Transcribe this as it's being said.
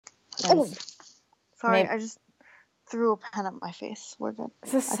Oh, sorry, Maybe. I just threw a pen at my face. We're good.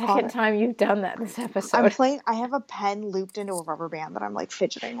 It's the second time you've done that this episode. I have a pen looped into a rubber band that I'm like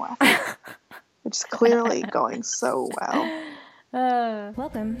fidgeting with. It's clearly going so well.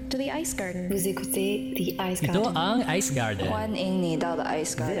 Welcome to the Ice Garden. Vous écoutez The Ice Ito Garden. ang Ice Garden. 欢迎你到the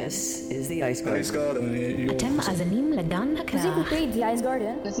Ice Garden. This is the Ice Garden. Atem azanim lagan Vous hakra. écoutez The Ice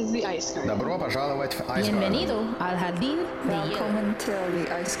Garden. This is the Ice Garden. Добро пожаловать в Ice Garden. Bienvenido al jardín de hielo. Welcome to the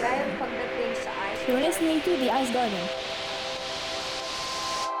Ice Garden. You're listening to The Ice Garden.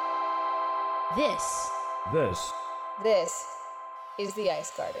 This is the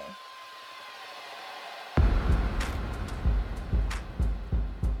Ice Garden.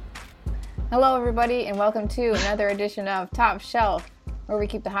 Hello, everybody, and welcome to another edition of Top Shelf, where we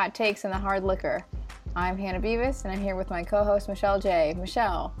keep the hot takes and the hard liquor. I'm Hannah Beavis, and I'm here with my co-host, Michelle J.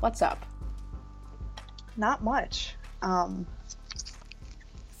 Michelle, what's up? Not much. I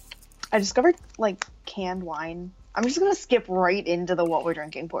discovered, canned wine. I'm just going to skip right into the what we're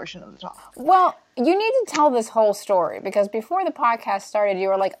drinking portion of the talk. Well, you need to tell this whole story, because before the podcast started, you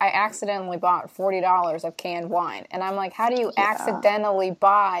were like, I accidentally bought $40 of canned wine. And I'm like, how do you accidentally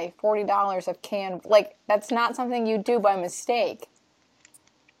buy $40 of canned... that's not something you do by mistake.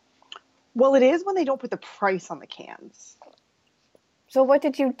 Well, it is when they don't put the price on the cans. So what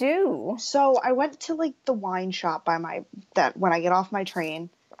did you do? So I went to, the wine shop when I get off my train,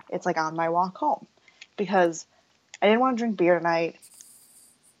 it's, on my walk home. Because I didn't want to drink beer tonight,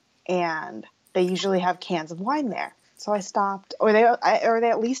 and they usually have cans of wine there. So I stopped, or they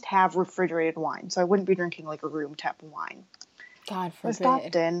at least have refrigerated wine, so I wouldn't be drinking, a room temp wine. God forbid. I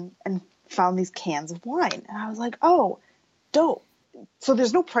stopped in and found these cans of wine, and I was like, oh, dope. So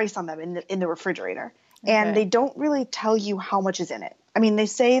there's no price on them in the refrigerator, and they don't really tell you how much is in it. I mean, they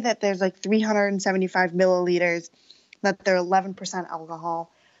say that there's 375 milliliters, that they're 11% alcohol,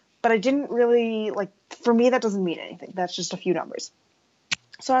 but I didn't really, for me, that doesn't mean anything. That's just a few numbers.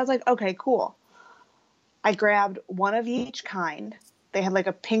 So I was like, okay, cool. I grabbed one of each kind. They had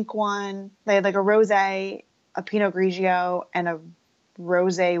a pink one. They had a rosé, a Pinot Grigio, and a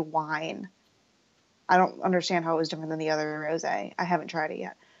rosé wine. I don't understand how it was different than the other rosé. I haven't tried it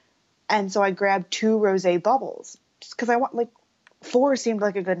yet. And so I grabbed 2 rosé bubbles just because I want, 4 seemed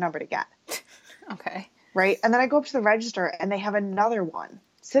like a good number to get. Okay. Right? And then I go up to the register and they have another one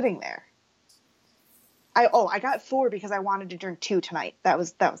sitting there. I got 4 because I wanted to drink 2 tonight. That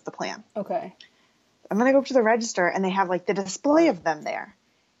was the plan. Okay. And then I go up to the register and they have the display of them there.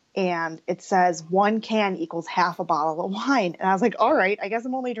 And it says 1 can equals half a bottle of wine. And I was like, all right, I guess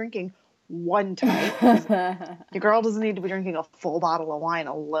I'm only drinking 1 tonight. Your girl doesn't need to be drinking a full bottle of wine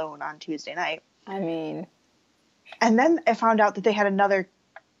alone on Tuesday night. I mean. And then I found out that they had another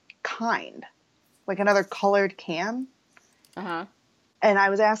kind, another colored can. Uh-huh. And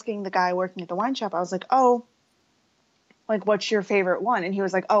I was asking the guy working at the wine shop, I was like, oh, what's your favorite one? And he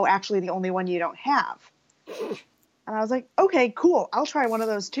was like, oh, actually the only one you don't have. And I was like, okay, cool. I'll try one of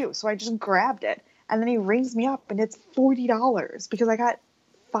those too. So I just grabbed it. And then he rings me up and it's $40 because I got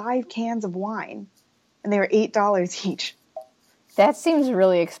 5 cans of wine and they were $8 each. That seems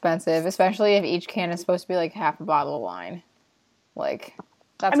really expensive, especially if each can is supposed to be half a bottle of wine.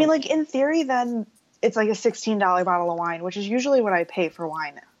 That's in theory, then it's a $16 bottle of wine, which is usually what I pay for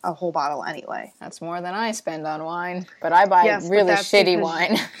wine, a whole bottle anyway. That's more than I spend on wine, but I buy really shitty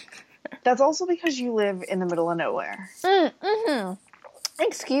wine. That's also because you live in the middle of nowhere. Mm-hmm.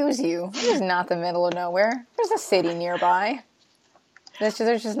 Excuse you. This is not the middle of nowhere. There's a city nearby. There's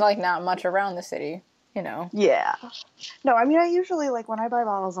just not much around the city, Yeah. No, I usually, when I buy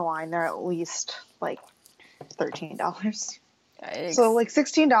bottles of wine, they're at least, $13. Yikes. So,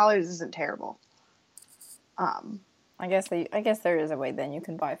 $16 isn't terrible. I guess there is a way then you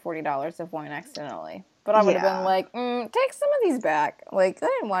can buy $40 of wine accidentally. But I would have been take some of these back. I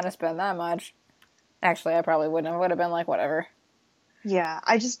didn't want to spend that much. Actually, I probably wouldn't. I would have been whatever. Yeah,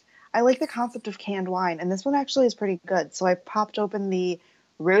 I like the concept of canned wine, and this one actually is pretty good. So I popped open the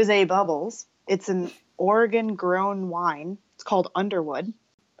Rosé Bubbles. It's an Oregon-grown wine. It's called Underwood.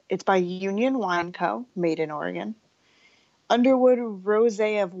 It's by Union Wine Co., made in Oregon. Underwood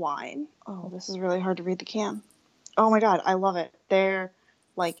Rosé of Wine. Oh, this is really hard to read the can. Oh my God, I love it. Their,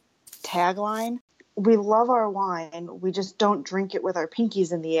 tagline, we love our wine, we just don't drink it with our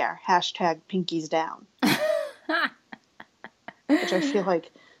pinkies in the air. Hashtag pinkies down. Which I feel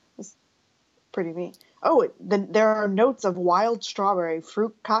is pretty mean. Oh, there are notes of wild strawberry,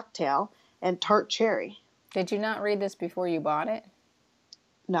 fruit cocktail, and tart cherry. Did you not read this before you bought it?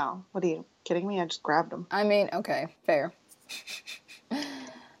 No. What are you kidding me? I just grabbed them. Okay, fair.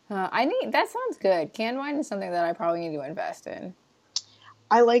 That sounds good. Canned wine is something that I probably need to invest in.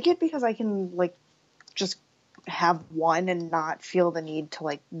 I like it because I can, like, just have one and not feel the need to,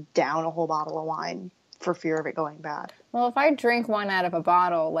 like, down a whole bottle of wine for fear of it going bad. Well, if I drink wine out of a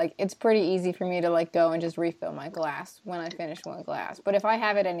bottle, like, it's pretty easy for me to, like, go and just refill my glass when I finish one glass. But if I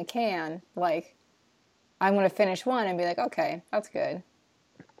have it in a can, like, I'm going to finish one and be like, okay, that's good.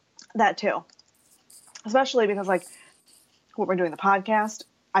 That too. Especially because, like, when we're doing the podcast,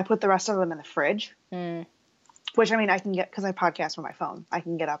 I put the rest of them in the fridge. Which, I mean, I can get, because I podcast from my phone. I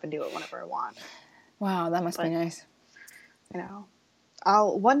can get up and do it whenever I want. Wow, that must be nice. You know,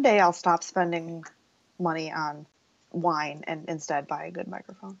 one day I'll stop spending money on wine and instead buy a good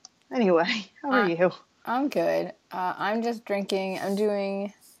microphone. Anyway, how are you? I'm good. I'm just drinking.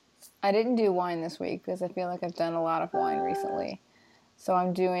 I didn't do wine this week because I feel like I've done a lot of wine recently. So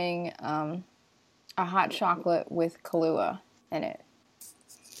I'm doing a hot chocolate with Kahlua in it.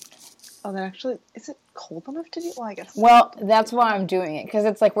 Oh, that actually, is it cold enough to do? Well, I guess. Well, that's why I'm doing it, because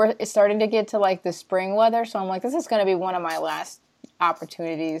it's like it's starting to get to like the spring weather, so I'm like, this is going to be one of my last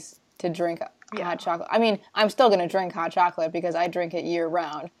opportunities to drink hot chocolate. I mean, I'm still going to drink hot chocolate because I drink it year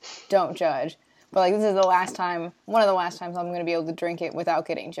round. Don't judge. But like, this is one of the last times I'm going to be able to drink it without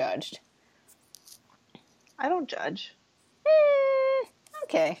getting judged. I don't judge.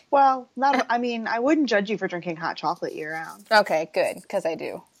 Okay. Well, I mean, I wouldn't judge you for drinking hot chocolate year round. Okay, good, because I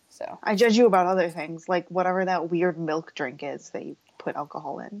do. So I judge you about other things, like whatever that weird milk drink is that you put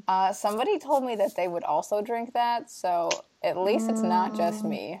alcohol in. Somebody told me that they would also drink that, so at least it's not just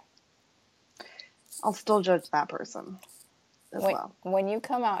me. I'll still judge that person as well. When you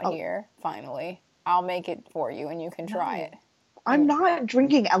come out here, finally, I'll make it for you and you can try it. I'm not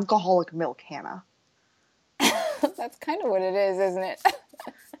drinking alcoholic milk, Hannah. That's kind of what it is, isn't it?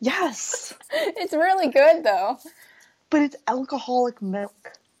 Yes. It's really good, though. But it's alcoholic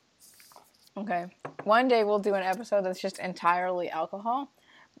milk. Okay. One day we'll do an episode that's just entirely alcohol,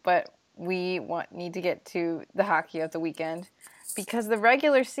 but we need to get to the hockey of the weekend because the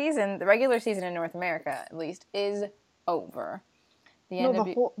regular season in North America, at least, is over.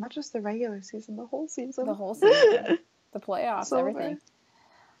 Not just the regular season, the whole season. The whole season. The playoffs, everything. Over.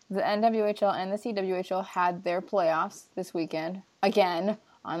 The NWHL and the CWHL had their playoffs this weekend. Again,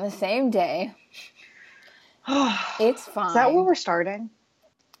 on the same day. It's fine. Is that where we're starting?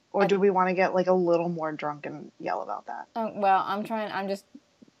 Or do we want to get like a little more drunk and yell about that? Well, I'm just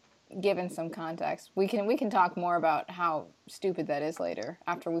giving some context. We can talk more about how stupid that is later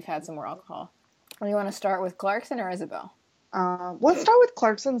after we've had some more alcohol. Or you want to start with Clarkson or Isobel? Let's start with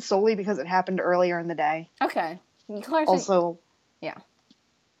Clarkson solely because it happened earlier in the day. Okay. Clarkson. Also, yeah.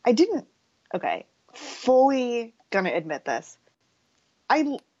 I didn't, fully gonna admit this.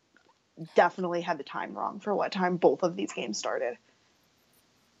 I definitely had the time wrong for what time both of these games started.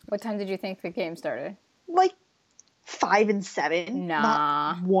 What time did you think the game started? Like 5 and 7. Nah.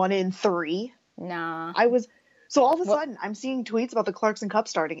 Not 1 and 3. Nah. So all of a sudden, I'm seeing tweets about the Clarkson Cup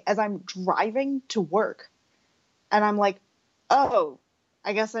starting as I'm driving to work. And I'm like, oh,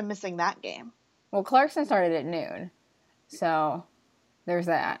 I guess I'm missing that game. Well, Clarkson started at noon. So there's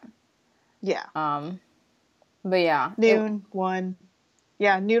that. Yeah. But yeah. Noon, 1.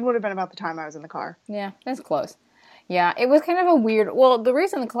 Yeah, noon would have been about the time I was in the car. Yeah, that's close. Yeah, it was kind of a weird... Well, the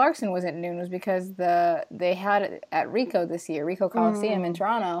reason the Clarkson was at noon was because they had it at Ricoh this year, Ricoh Coliseum in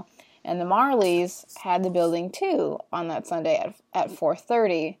Toronto, and the Marlies had the building too on that Sunday at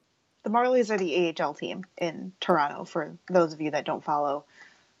 4:30. The Marlies are the AHL team in Toronto, for those of you that don't follow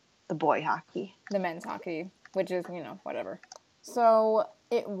the boy hockey. The men's hockey, which is, whatever. So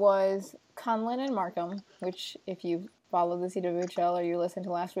it was Conlon and Markham, which if you follow the CWHL or you listen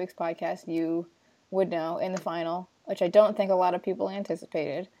to last week's podcast, you would know, in the final, which I don't think a lot of people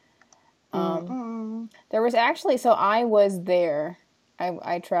anticipated. There was actually, so I was there.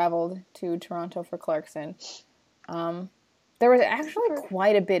 I traveled to Toronto for Clarkson. There was actually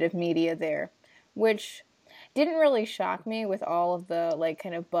quite a bit of media there, which didn't really shock me with all of the,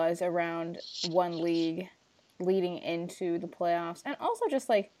 kind of buzz around one league leading into the playoffs. And also just,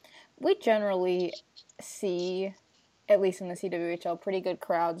 we generally see, at least in the CWHL, pretty good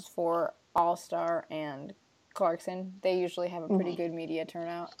crowds for All-Star and Clarkson. They usually have a pretty good media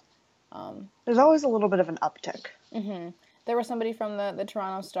turnout. There's always a little bit of an uptick. Mm-hmm. There was somebody from the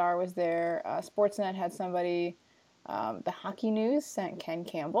Toronto Star was there. Sportsnet had somebody. The Hockey News sent Ken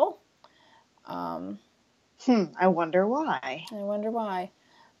Campbell. I wonder why.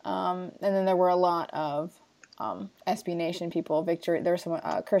 And then there were a lot of SB Nation people. There was some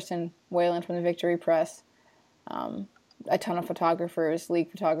Kirsten Whalen from the Victory Press. A ton of photographers, league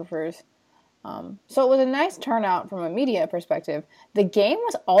photographers. So it was a nice turnout from a media perspective. The game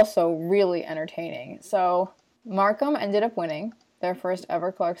was also really entertaining. So Markham ended up winning. their first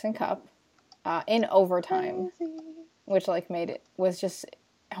ever Clarkson Cup in overtime, which like was just,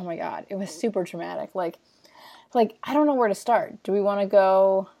 oh my God, it was super traumatic. Like I don't know where to start. Do we want to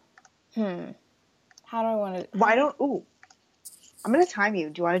go? How do I want to? I'm going to time you.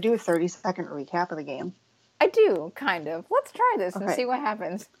 Do you want to do a 30-second recap of the game? I do, kind of. Let's try this and Okay. see what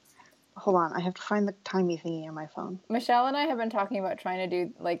happens. Hold on. I have to find the timey thingy on my phone. Michelle and I have been talking about trying to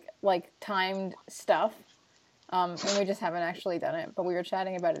do like timed stuff, and we just haven't actually done it. But we were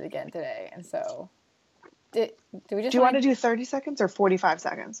chatting about it again today, and so do we just? Do you want to do 30 seconds or 45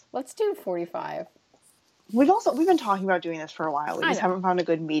 seconds? Let's do 45. We've been talking about doing this for a while. We just haven't found a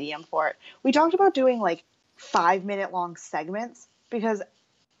good medium for it. We talked about doing like 5-minute long segments because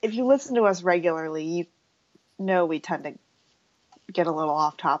if you listen to us regularly, you know we tend to get a little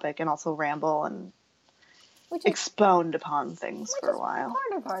off topic and also ramble and expound upon things for a while.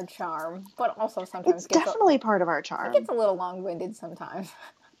 Part of our charm, but also sometimes it's definitely part of our charm. It gets a little long-winded sometimes.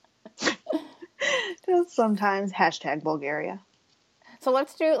 Just sometimes. #Bulgaria. So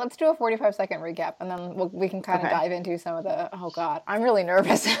let's do a 45-second recap, and then we can kind of dive into some of the. Oh God, I'm really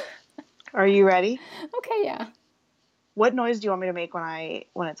nervous. Are you ready? Okay, yeah. What noise do you want me to make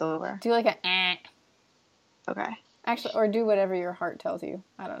when it's over? Do like a eh. Okay. Actually, or do whatever your heart tells you.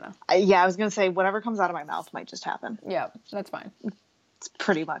 I don't know. I was gonna say whatever comes out of my mouth might just happen. Yeah, that's fine. It's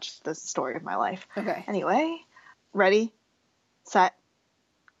pretty much the story of my life. Okay. Anyway, ready, set,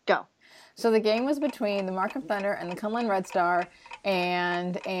 go. So the game was between the Markham Thunder and the Cumberland Red Star,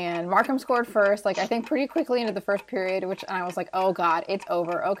 and Markham scored first, like I think pretty quickly into the first period, which I was like, oh God, it's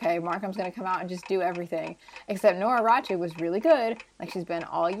over. Okay, Markham's going to come out and just do everything. Except Nora Ratu was really good, like she's been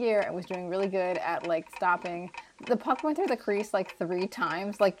all year, and was doing really good at like stopping. The puck went through the crease like 3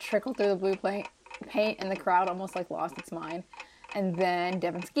 times, like trickled through the blue paint, and the crowd almost like lost its mind. And then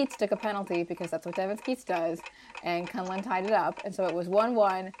Devin Skeets took a penalty because that's what Devin Skeets does, and Cumberland tied it up, and so it was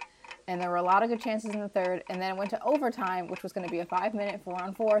 1-1. And there were a lot of good chances in the third. And then it went to overtime, which was going to be a 5-minute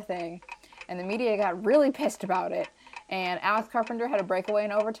 4-on-4 thing. And the media got really pissed about it. And Alex Carpenter had a breakaway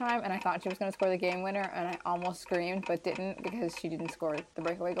in overtime. And I thought she was going to score the game winner. And I almost screamed, but didn't because she didn't score the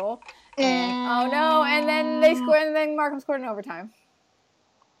breakaway goal. And oh no. And then they scored. And then Markham scored in overtime.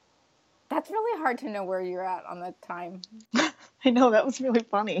 That's really hard to know where you're at on the time. I know. That was really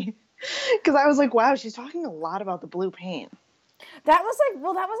funny. Because I was like, wow, she's talking a lot about the blue paint. That was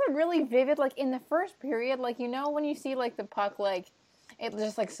that was a really vivid, like, in the first period, like, you know, when you see, like, the puck, like, it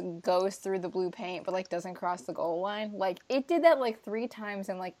just, like, goes through the blue paint, but, like, doesn't cross the goal line. Like, it did that, like, 3 times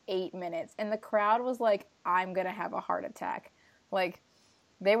in, like, 8 minutes, and the crowd was like, I'm gonna have a heart attack. Like,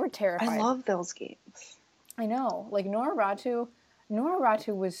 they were terrified. I love those games. I know. Like, Nora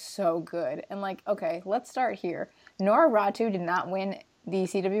Ratu was so good. And, like, okay, let's start here. Nora Ratu did not win the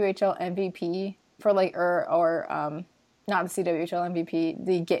CWHL MVP for, like, not the CWHL MVP,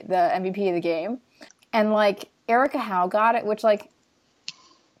 the MVP of the game. And, like, Erica Howe got it, which, like,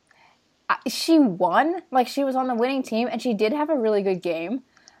 she won. Like, she was on the winning team, and she did have a really good game.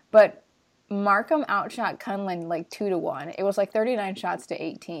 But Markham outshot Cumberland, like, 2-1. It was, like, 39 shots to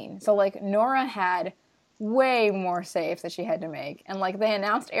 18. So, like, Nora had way more saves that she had to make. And, like, they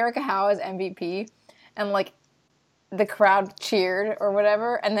announced Erica Howe as MVP, and, like, the crowd cheered or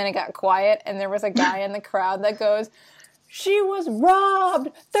whatever, and then it got quiet, and there was a guy in the crowd that goes, she was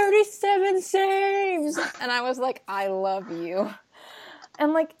robbed! 37 saves! And I was like, I love you.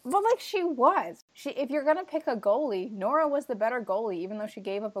 And, like, but, like, she was. If you're gonna pick a goalie, Nora was the better goalie, even though she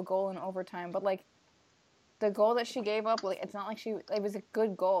gave up a goal in overtime. But, like, the goal that she gave up, like, it's not like it was a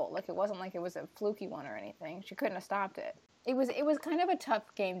good goal. Like, it wasn't like it was a fluky one or anything. She couldn't have stopped it. It was kind of a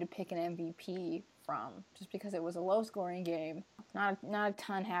tough game to pick an MVP from, just because it was a low-scoring game. Not a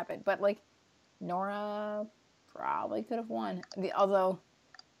ton happened. But, like, Nora probably could have won. Although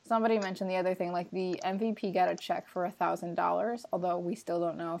somebody mentioned the other thing, like the MVP got a check for $1,000, although we still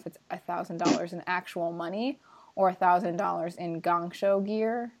don't know if it's $1,000 in actual money or $1,000 in gong show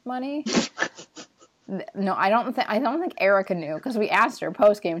gear money. No, I don't think Erica knew, because we asked her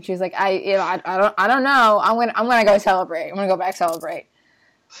post game and she's like, I don't know. I'm gonna go celebrate. I'm gonna go back celebrate.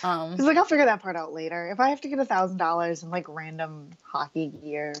 She's like, I'll figure that part out later. If I have to get $1,000 in like random hockey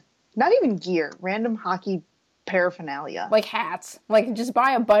gear, not even gear, random hockey paraphernalia, like hats, like just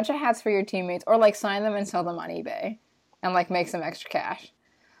buy a bunch of hats for your teammates, or like sign them and sell them on eBay and like make some extra cash.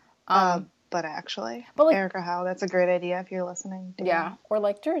 But actually, like, Erica Howe, that's a great idea if you're listening. Yeah, or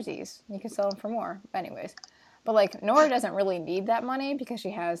like jerseys, you can sell them for more. Anyways, but like Nora doesn't really need that money because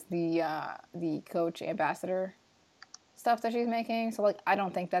she has the coach ambassador stuff that she's making. So like I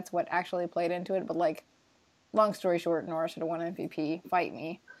don't think that's what actually played into it. But like, long story short, Nora should have won MVP. Fight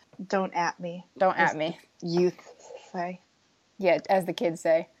me. Don't at me. Don't at me. Youth say. Yeah, as the kids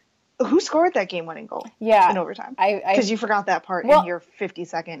say. Who scored that game-winning goal? Yeah, in overtime. Because you forgot that part in your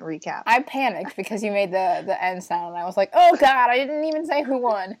 50-second recap. I panicked because you made the end sound, and I was like, "Oh God!" I didn't even say who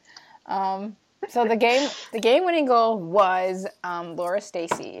won. So the game-winning goal was Laura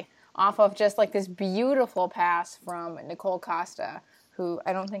Stacey off of just like this beautiful pass from Nicole Costa, who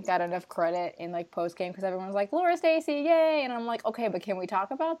I don't think got enough credit in like post game because everyone was like, "Laura Stacey, yay!" And I'm like, "Okay, but can we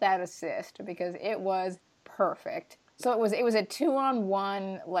talk about that assist because it was perfect." So it was a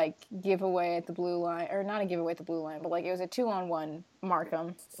 2-on-1 like giveaway at the blue line, or not a giveaway at the blue line, but like it was a 2-on-1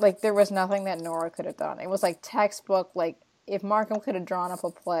 Markham. Like there was nothing that Nora could have done. It was like textbook. Like if Markham could have drawn up a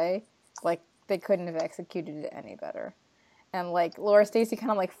play, like they couldn't have executed it any better. And like Laura Stacey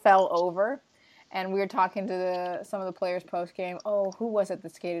kind of like fell over, and we were talking to some of the players post game. Oh, who was it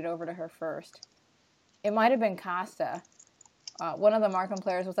that skated over to her first? It might have been Costa. One of the Markham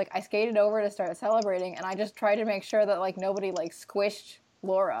players was like, I skated over to start celebrating, and I just tried to make sure that like nobody like squished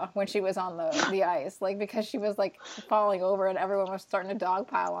Laura when she was on the ice, like because she was like falling over and everyone was starting to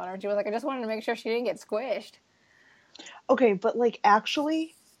dogpile on her. And she was like, I just wanted to make sure she didn't get squished. Okay, but like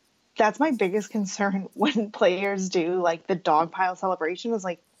actually, that's my biggest concern when players do like the dogpile celebration is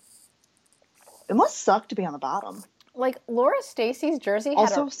like, it must suck to be on the bottom. Like Laura Stacey's jersey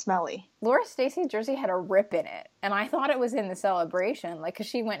smelly. Laura Stacey's jersey had a rip in it, and I thought it was in the celebration, like because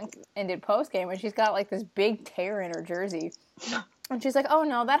she went and did post game, and she's got like this big tear in her jersey, and she's like, "Oh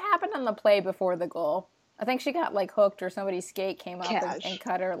no, that happened on the play before the goal. I think she got like hooked, or somebody's skate came up and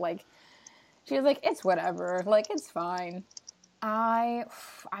cut her." Like she was like, "It's whatever, like it's fine." I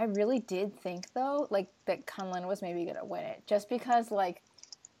really did think though, like that Kunlun was maybe gonna win it, just because like.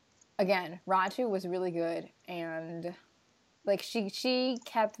 Again, Ratu was really good, and like she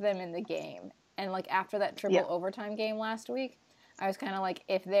kept them in the game. And like after that triple overtime game last week, I was kind of like,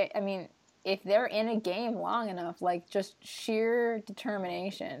 if they're in a game long enough, like just sheer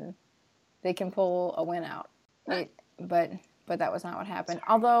determination, they can pull a win out. But that was not what happened.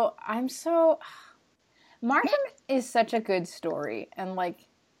 Although Markham is such a good story, and like.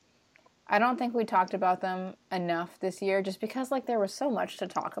 I don't think we talked about them enough this year just because, like, there was so much to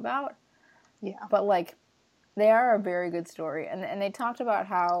talk about. Yeah. But, like, they are a very good story. And they talked about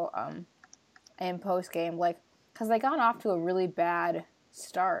how, in post-game, like, because they got off to a really bad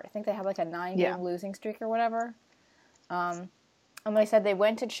start. I think they had, like, a 9-game losing streak or whatever. And they said they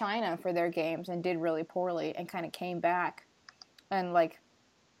went to China for their games and did really poorly and kind of came back and, like,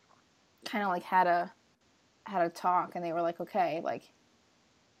 kind of, like, had a talk. And they were like, okay, like,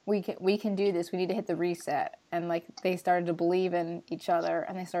 we can do this. We need to hit the reset. And, like, they started to believe in each other,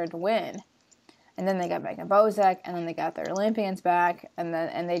 and they started to win. And then they got back in Bozek, and then they got their Olympians back, and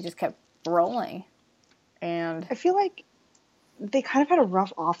they just kept rolling. And I feel like they kind of had a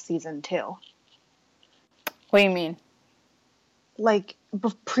rough off-season, too. What do you mean? Like,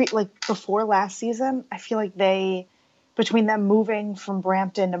 before last season, I feel like between them moving from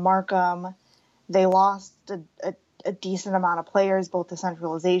Brampton to Markham, they lost a decent amount of players, both to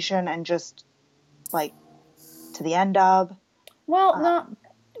centralization and just, like, to the end of. Well,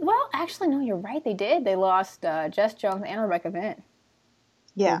 actually, no, you're right. They did. They lost Jess Jones and Rebecca Vint.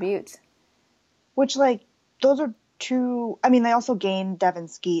 Yeah. Buttes. Which, like, those are two... I mean, they also gained Devin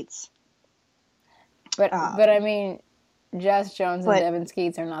Skeets. But I mean, Jess Jones and Devin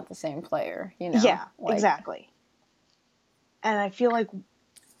Skeets are not the same player, you know? Yeah, exactly. And I feel like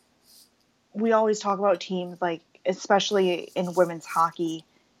we always talk about teams, like, especially in women's hockey,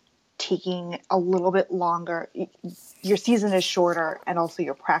 taking a little bit longer. Your season is shorter, and also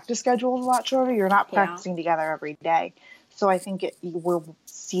your practice schedule is a lot shorter. You're not practicing together every day. So I think we're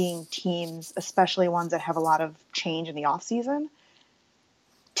seeing teams, especially ones that have a lot of change in the off season,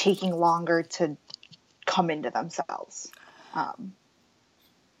 taking longer to come into themselves. I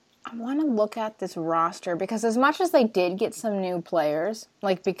want to look at this roster because as much as they did get some new players,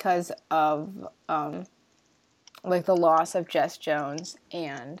 like because of like the loss of Jess Jones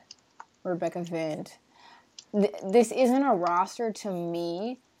and Rebecca Vint, this isn't a roster to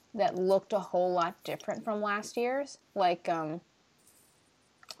me that looked a whole lot different from last year's. Like Jocelyn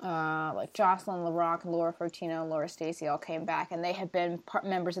LaRock, Laura Fortino, and Laura Stacey all came back, and they had been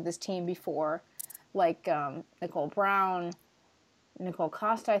members of this team before. Like Nicole Brown, Nicole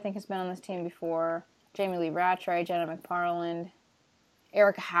Costa, I think, has been on this team before. Jamie Lee Rattray, Jenna McFarland.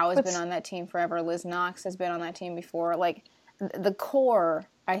 Erica Howe has been on that team forever. Liz Knox has been on that team before. Like, the core,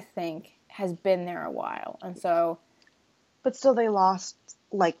 I think, has been there a while. And so... But still, they lost,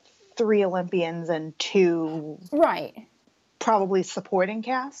 like, 3 Olympians and 2... Right. Probably supporting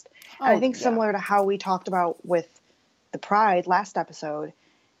cast. And I think similar to how we talked about with the Pride last episode,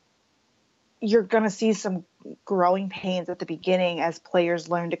 you're going to see some growing pains at the beginning as players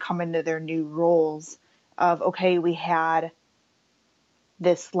learn to come into their new roles of, okay, we had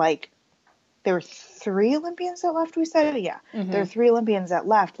this, like, there were 3 Olympians that left, we said? Yeah. There are 3 Olympians that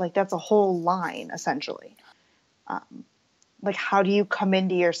left. Like, that's a whole line, essentially. Like, how do you come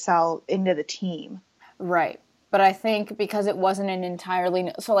into yourself, into the team? Right. But I think because it wasn't an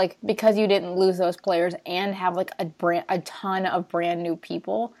entirely... So, like, because you didn't lose those players and have, like, a ton of brand new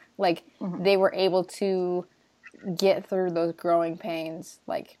people, like, they were able to get through those growing pains.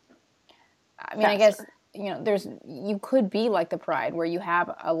 Like, I mean, I guess, you know, you could be like the Pride where you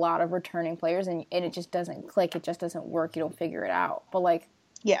have a lot of returning players and it just doesn't click. It just doesn't work. You don't figure it out. But, like,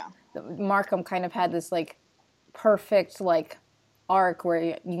 Markham kind of had this, like, perfect, like, arc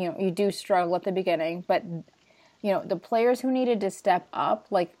where, you do struggle at the beginning, but, you know, the players who needed to step up,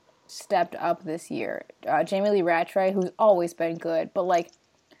 like, stepped up this year. Jamie Lee Rattray, who's always been good, but, like,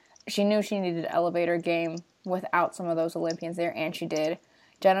 she knew she needed to elevate her game without some of those Olympians there, and she did.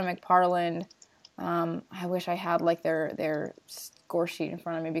 Jenna McParland, I wish I had, like, their score sheet in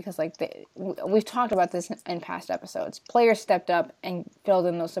front of me because, like, we've talked about this in past episodes. Players stepped up and filled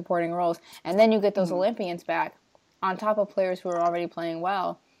in those supporting roles, and then you get those Olympians back on top of players who are already playing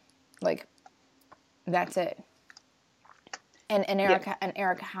well. Like, that's it. And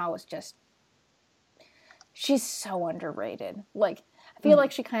Erica Howe is just, she's so underrated. Like, I feel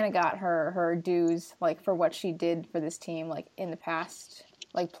like she kind of got her dues, like, for what she did for this team, like, in the past,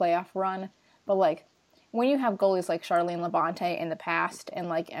 like, playoff run. But, like, when you have goalies like Charlene Labonte in the past and,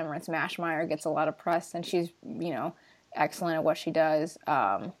 like, Emirates Mashmeyer gets a lot of press and she's, you know, excellent at what she does.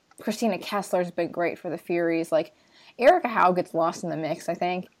 Christina Kessler's been great for the Furies. Like, Erica Howe gets lost in the mix, I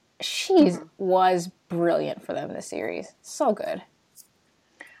think. She was brilliant for them this series. So good.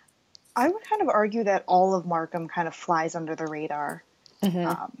 I would kind of argue that all of Markham kind of flies under the radar.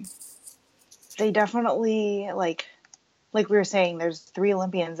 They definitely, like we were saying, there's 3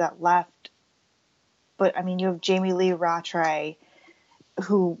 Olympians that left. But, I mean, you have Jamie Lee Rattray,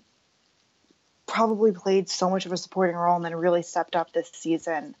 who probably played so much of a supporting role and then really stepped up this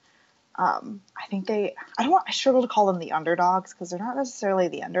season. I think I struggle to call them the underdogs because they're not necessarily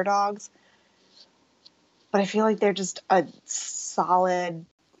the underdogs. But I feel like they're just a solid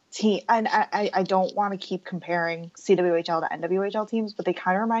team. And I don't want to keep comparing CWHL to NWHL teams, but they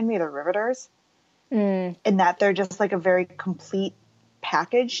kind of remind me of the Riveters. In that they're just like a very complete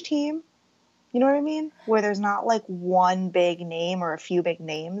package team. You know what I mean? Where there's not like one big name or a few big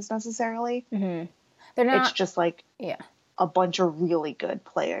names necessarily. They're not. It's just like a bunch of really good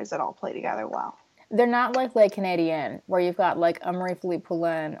players that all play together well. They're not like Les Canadiens, where you've got like a Marie-Philippe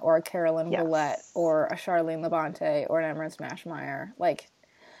Poulin or a Carolyn Willette or a Charlene Labonte or an Emirates Mashmeyer. Like,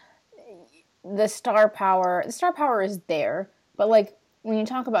 the star power is there, but like when you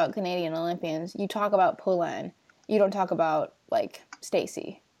talk about Canadian Olympians, you talk about Poulin. You don't talk about like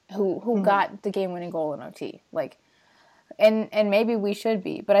Stacy, who got the game-winning goal in OT. Like, and maybe we should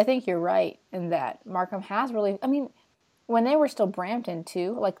be, but I think you're right in that Markham has really. I mean, when they were still Brampton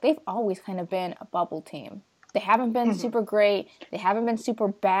too, like they've always kind of been a bubble team. They haven't been super great. They haven't been super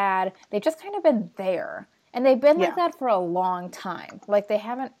bad. They've just kind of been there. And they've been like that for a long time. Like, they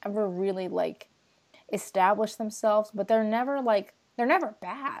haven't ever really, like, established themselves, but they're never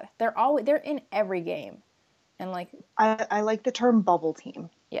bad. They're in every game. And, like... I like the term bubble team.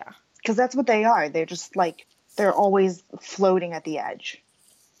 Yeah. Because that's what they are. They're just, like, they're always floating at the edge.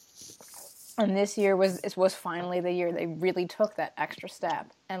 And this year was finally the year they really took that extra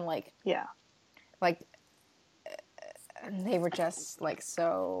step. And, like... Yeah. Like... And they were just like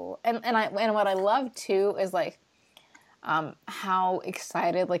so, and what I love too is like how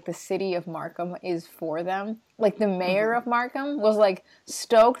excited like the city of Markham is for them. Like the mayor of Markham was like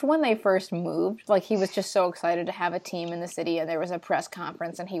stoked when they first moved. Like he was just so excited to have a team in the city, and there was a press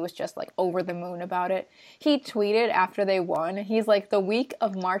conference and he was just like over the moon about it. He tweeted after they won, he's like, the week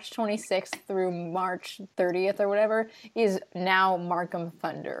of March 26th through March 30th or whatever is now Markham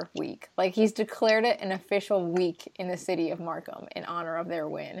Thunder week. Like he's declared it an official week in the city of Markham in honor of their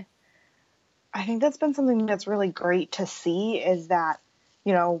win. I think that's been something that's really great to see, is that,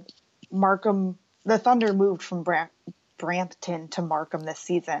 you know, Markham, the Thunder moved from Brampton to Markham this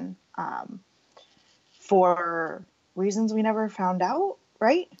season for reasons we never found out,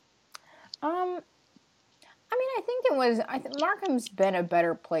 right? I mean, I think Markham's been a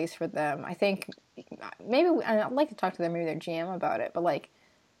better place for them. I think maybe I'd like to talk to them, maybe their GM about it, but like,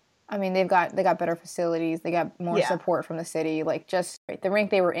 I mean, they got better facilities. They got more support from the city. Like, just the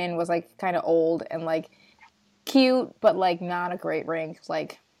rink they were in was like kind of old and like cute, but like not a great rink.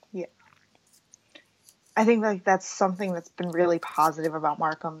 Like, yeah, I think like that's something that's been really positive about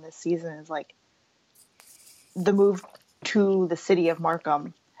Markham this season, is like the move to the city of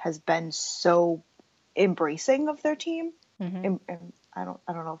Markham has been so embracing of their team. And I don't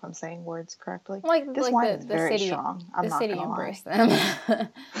know if I'm saying words correctly. This wine is very strong. I'm not going to lie. Them.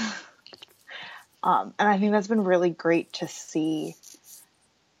 And I think that's been really great to see,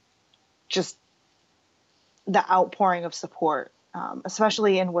 just the outpouring of support,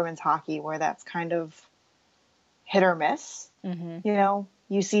 especially in women's hockey, where that's kind of hit or miss. You know,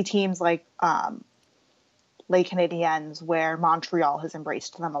 you see teams like Les Canadiens, where Montreal has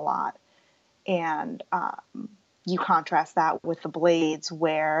embraced them a lot. And you contrast that with the Blades,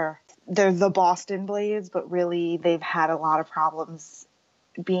 where they're the Boston Blades, but really they've had a lot of problems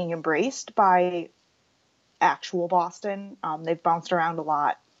being embraced by actual Boston. They've bounced around a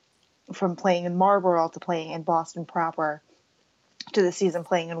lot, from playing in Marlborough to playing in Boston proper to the season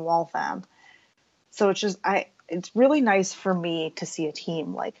playing in Waltham. So it's really nice for me to see a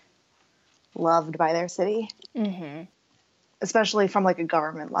team like loved by their city, especially from like a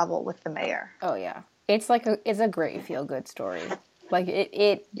government level with the mayor. Oh yeah, it's a great feel good story. Like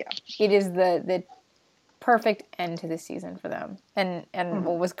it is the perfect end to the season for them. And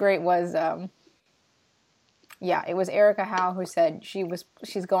what was great was it was Erica Howe who said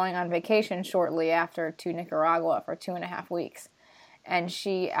she's going on vacation shortly after to Nicaragua for 2.5 weeks, and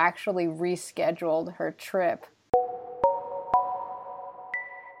she actually rescheduled her trip.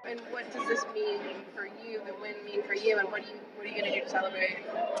 And what does this mean for you? The win mean for you? And what are you going to do to celebrate?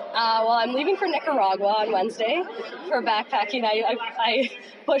 Well, I'm leaving for Nicaragua on Wednesday for backpacking. I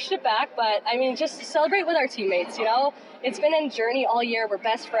pushed it back, but I mean, just celebrate with our teammates. You know, it's been a journey all year. We're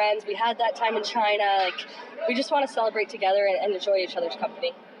best friends. We had that time in China. Like, we just want to celebrate together and enjoy each other's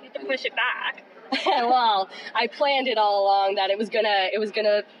company. You can push it back. Well, I planned it all along that it was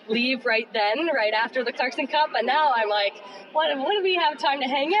gonna leave right then, right after the Clarkson Cup, but now I'm like, what do we have time to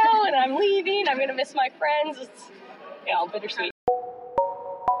hang out? And I'm leaving. I'm gonna miss my friends. It's bittersweet.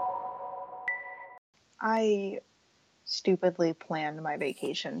 I stupidly planned my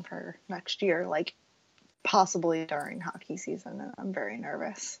vacation for next year, like possibly during hockey season, and I'm very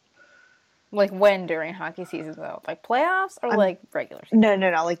nervous. Like when during hockey season though? Like playoffs or like regular season?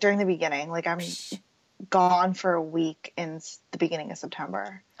 No, like during the beginning. Like I'm gone for a week in the beginning of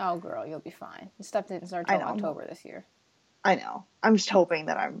September. Oh girl, you'll be fine. The stuff didn't start till October this year. I know. I'm just hoping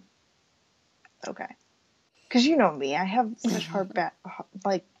that I'm okay. Because you know me, I have such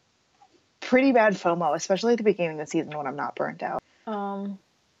pretty bad FOMO, especially at the beginning of the season when I'm not burnt out.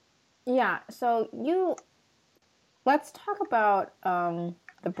 Yeah, so let's talk about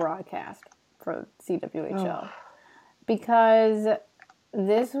the broadcast for CWHL. Because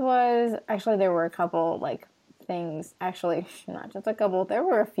this was, actually there were a couple, like, things, actually, not just a couple, there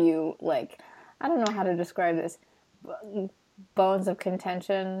were a few, like, I don't know how to describe this, bones of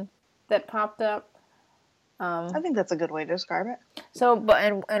contention that popped up. I think that's a good way to describe it. So,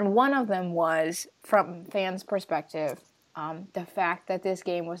 and one of them was, from fans' perspective, the fact that this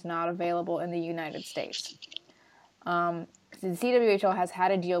game was not available in the United States. The CWHL has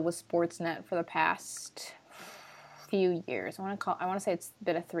had a deal with Sportsnet for the past few years. I want to say it's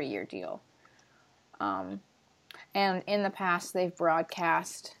been a 3-year deal. And in the past, they've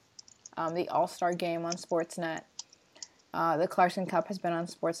broadcast the All-Star Game on Sportsnet. The Clarkson Cup has been on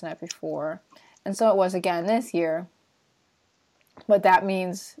Sportsnet before. And so it was again this year. But that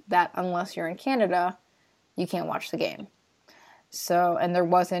means that unless you're in Canada, you can't watch the game. So, and there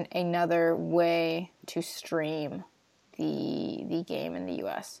wasn't another way to stream the game in the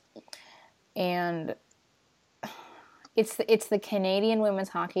U.S. And it's the Canadian Women's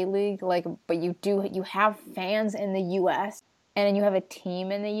Hockey League, like, but you have fans in the U.S. and you have a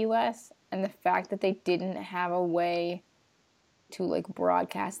team in the U.S. and the fact that they didn't have a way to like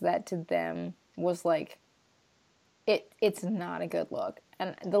broadcast that to them was like it's not a good look.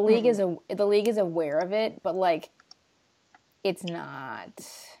 And the league is aware of it, but like it's not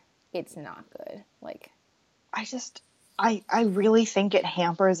good. Like I really think it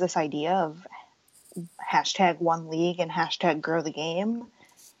hampers this idea of hashtag one league and hashtag grow the game,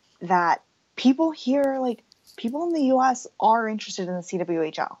 that people here, like people in the US are interested in the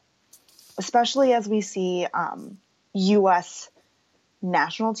CWHL, especially as we see US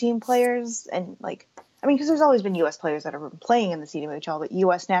national team players, and like, I mean, because there's always been US players that have been playing in the CWHL, but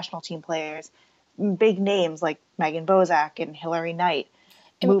US national team players, big names like Megan Bozak and Hillary Knight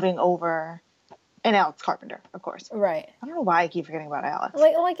moving over. And Alex Carpenter, of course. Right. I don't know why I keep forgetting about Alex.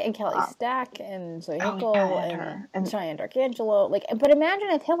 Like and Kelly Stack and Zoe Hinkle and Cheyenne D'Arcangelo. Like, but imagine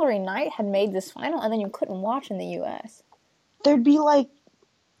if Hillary Knight had made this final and then you couldn't watch in the U.S. There'd be like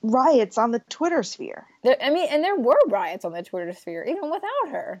riots on the Twitter sphere. And there were riots on the Twitter sphere even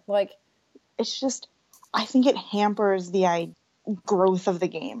without her. Like, it's just, I think it hampers the growth of the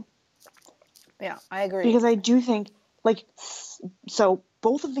game. Yeah, I agree. Because I do think, like, so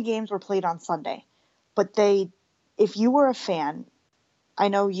both of the games were played on Sunday, but if you were a fan, I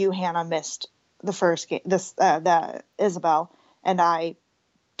know you, Hannah, missed the first game, the Isobel, and I,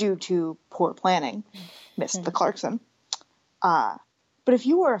 due to poor planning, missed the Clarkson. But if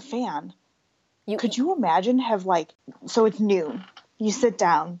you were a fan, could you imagine so it's noon, you sit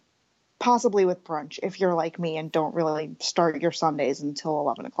down, possibly with brunch, if you're like me and don't really start your Sundays until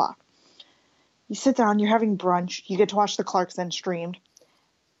 11 o'clock. You sit down, you're having brunch, you get to watch the Clarkson streamed.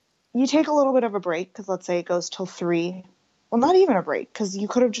 You take a little bit of a break, because let's say it goes till 3. Well, not even a break, because you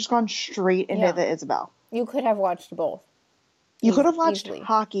could have just gone straight into the Isobel. You could have watched both. You could have watched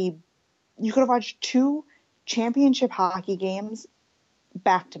hockey. You could have watched 2 championship hockey games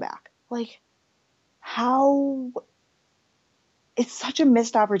back to back. Like, how... It's such a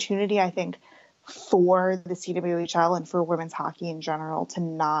missed opportunity, I think, for the CWHL and for women's hockey in general to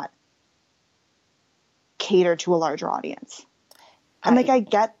not cater to a larger audience. And I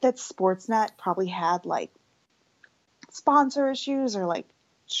get that Sportsnet probably had sponsor issues or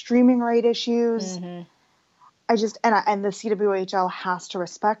streaming right issues. Mm-hmm. And the CWHL has to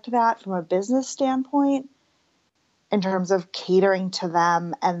respect that from a business standpoint in terms of catering to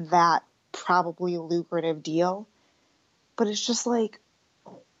them and that probably lucrative deal. But it's just we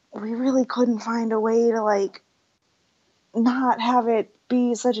really couldn't find a way to not have it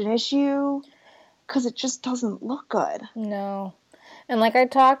be such an issue. Because it just doesn't look good. No. And I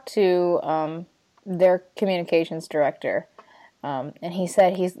talked to their communications director, and he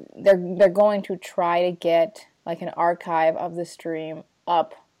said they're going to try to get an archive of the stream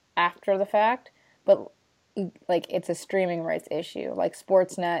up after the fact, but it's a streaming rights issue.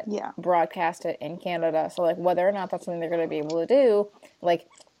 Sportsnet broadcast it in Canada, so whether or not that's something they're going to be able to do,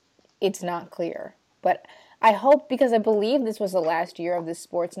 it's not clear. But I hope, because I believe this was the last year of this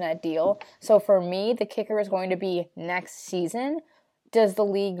Sportsnet deal. So for me, the kicker is going to be next season. Does the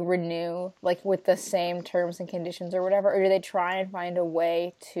league renew, with the same terms and conditions or whatever? Or do they try and find a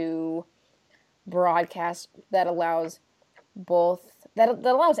way to broadcast that allows that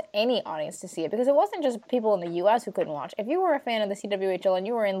allows any audience to see it? Because it wasn't just people in the U.S. who couldn't watch. If you were a fan of the CWHL and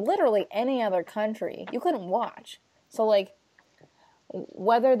you were in literally any other country, you couldn't watch. So,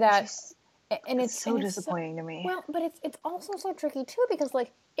 whether that... And it's so disappointing to me. Well, but it's also so tricky too, because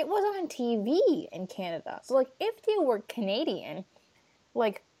it was on TV in Canada. So if you were Canadian,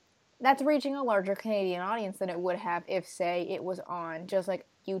 that's reaching a larger Canadian audience than it would have if, say, it was on just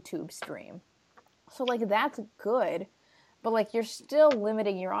YouTube stream. So that's good, but you're still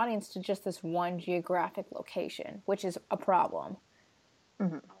limiting your audience to just this one geographic location, which is a problem.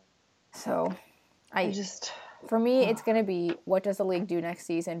 Mm-hmm. So for me, it's going to be, what does the league do next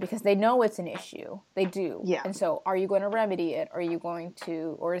season? Because they know it's an issue. They do. Yeah. And so, are you going to remedy it? Are you going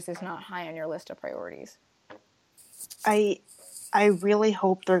to, or is this not high on your list of priorities? I really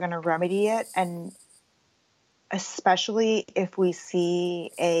hope they're going to remedy it, and especially if we see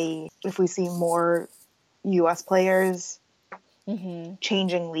more U.S. players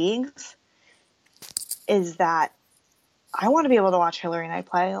changing leagues, is that I want to be able to watch Hillary and I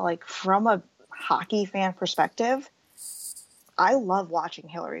play from a hockey fan perspective. I love watching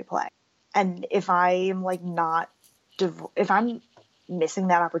Hillary play, and if I'm if I'm missing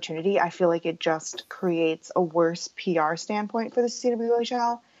that opportunity, I feel like it just creates a worse PR standpoint for the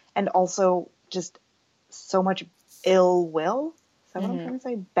CWHL, and also just so much ill will. Is that what I'm trying to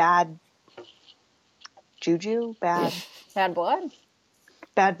say? Bad juju, bad blood,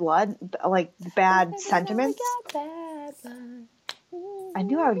 bad sentiments. Bad blood. I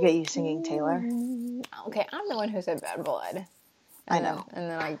knew I would get you singing, Taylor. Okay, I'm the one who said bad blood. I know. And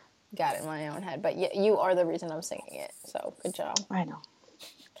then I got it in my own head. But you are the reason I'm singing it. So, good job. I know.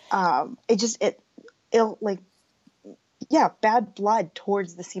 Bad blood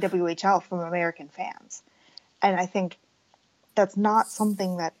towards the CWHL from American fans. And I think that's not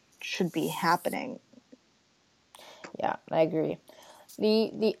something that should be happening. Yeah, I agree.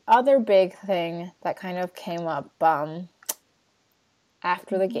 The other big thing that kind of came up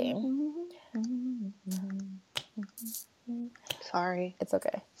after the game. Sorry. It's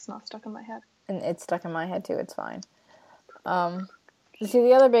okay. It's not stuck in my head. And it's stuck in my head too. It's fine.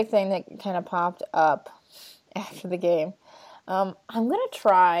 The other big thing that kind of popped up after the game, I'm going to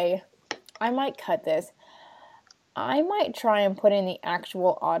try, I might cut this, I might try and put in the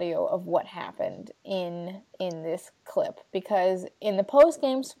actual audio of what happened in this clip, because in the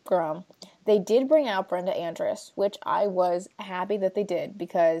post-game scrum, they did bring out Brenda Andress, which I was happy that they did,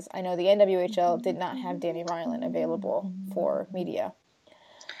 because I know the NWHL did not have Danny Ryland available for media.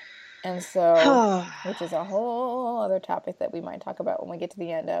 And so, which is a whole other topic that we might talk about when we get to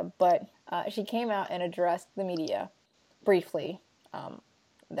the end of. But she came out and addressed the media briefly.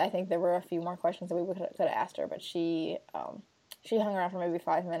 I think there were a few more questions that we could have asked her, but she hung around for maybe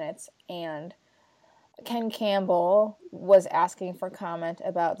 5 minutes. And Ken Campbell was asking for comment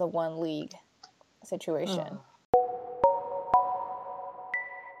about the one league situation.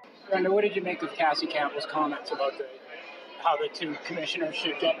 Brenda, what did you make of Cassie Campbell's comments about how the two commissioners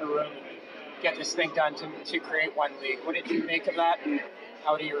should get in a room and get this thing done to create one league? What did you make of that, and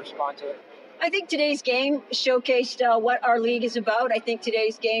how do you respond to it? I think today's game showcased what our league is about. I think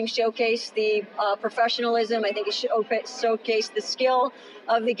today's game showcased the professionalism. I think it showcased the skill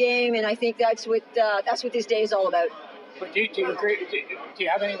of the game, and I think that's what this day is all about. But do you agree? Do you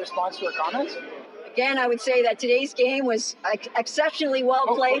have any response to her comments? Again, I would say that today's game was exceptionally well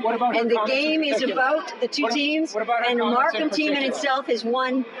played, and the game is about the two teams, and the Markham team in itself has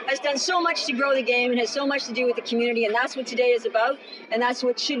done so much to grow the game and has so much to do with the community, and that's what today is about, and that's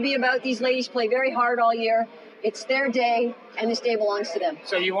what should be about. These ladies play very hard all year. It's their day, and this day belongs to them.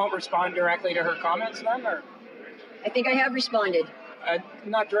 So you won't respond directly to her comments then, or? I think I have responded.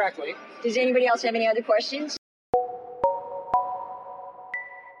 Not directly. Does anybody else have any other questions?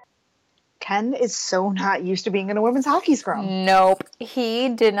 Ken is so not used to being in a women's hockey scrum. Nope. He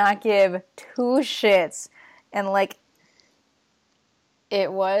did not give two shits. And, like,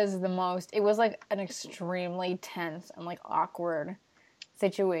 it was like an extremely tense and, like, awkward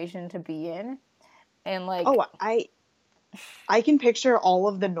situation to be in. And, like... Oh, I can picture all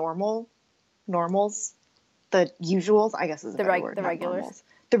of the normals, the usuals, I guess is the right word. The regulars. Normals.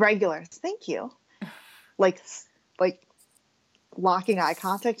 The regulars. Thank you. Like... locking eye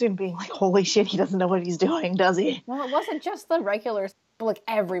contact and being like, holy shit, he doesn't know what he's doing, does he? Well, it wasn't just the regulars, but like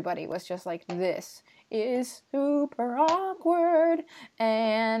everybody was just like, this is super awkward.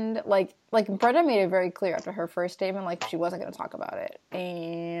 And like Brenda made it very clear after her first statement, like she wasn't going to talk about it.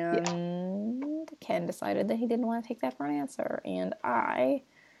 And Ken decided that he didn't want to take that for an answer. And I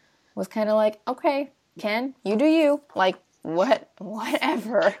was kind of like, okay, Ken, you do you. Like,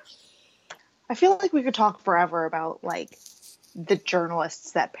 whatever. I feel like we could talk forever about like the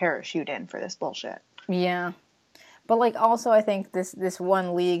journalists that parachute in for this bullshit. Yeah. But, like, also I think this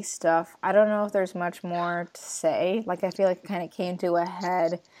one league stuff, I don't know if there's much more to say. Like, I feel like it kind of came to a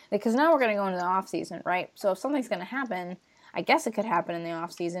head. Because now we're going to go into the off-season, right? So if something's going to happen, I guess it could happen in the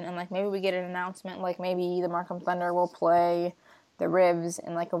off-season. And, like, maybe we get an announcement, like, maybe the Markham Thunder will play the Rivs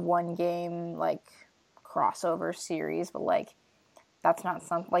in, like, a one-game, like, crossover series. But, like, that's not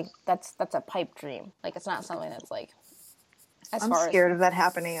something, like, that's a pipe dream. Like, it's not something that's, like... I'm scared of that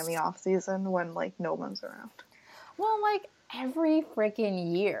happening in the off season when like no one's around. Well, like every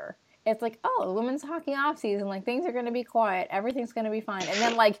freaking year, it's like, oh, women's hockey off season, like things are gonna be quiet, everything's gonna be fine, and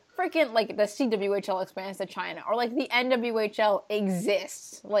then like freaking like the CWHL expands to China, or like the NWHL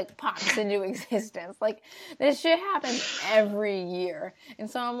exists, like pops into existence. Like this shit happens every year, and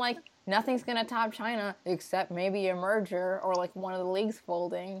so I'm like, nothing's gonna top China except maybe a merger or like one of the leagues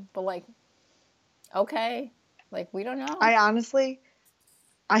folding. But like, okay. Like, we don't know.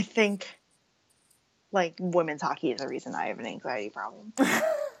 I think, like, women's hockey is the reason I have an anxiety problem.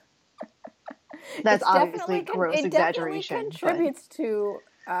 That's obviously a gross exaggeration. It definitely contributes to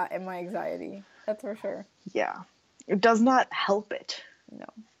my anxiety. That's for sure. Yeah. It does not help it. No.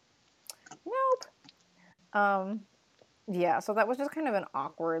 Nope. Yeah, so that was just kind of an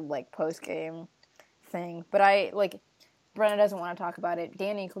awkward, like, post-game thing. But Brenna doesn't want to talk about it.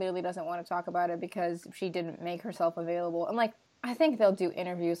 Danny clearly doesn't want to talk about it because she didn't make herself available. And, like, I think they'll do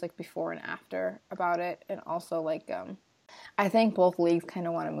interviews, like, before and after about it. And also, like, I think both leagues kind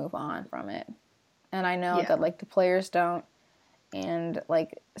of want to move on from it. And I know that, like, the players don't and,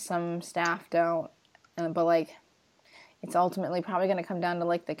 like, some staff don't. But, like, it's ultimately probably going to come down to,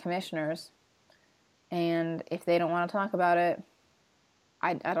 like, the commissioners. And if they don't want to talk about it,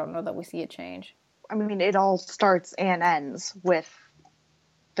 I don't know that we see a change. I mean, it all starts and ends with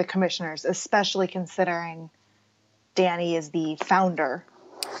the commissioners, especially considering Danny is the founder,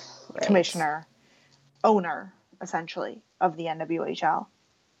 commissioner, owner, essentially, of the NWHL.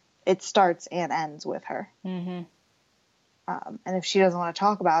 It starts and ends with her. Mm-hmm. And if she doesn't want to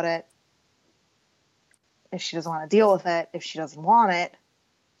talk about it, if she doesn't want to deal with it, if she doesn't want it,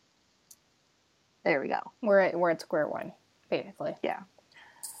 there we go. We're at square one, basically. Yeah.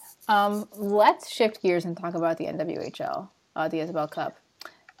 Let's shift gears and talk about the NWHL, the Isobel Cup.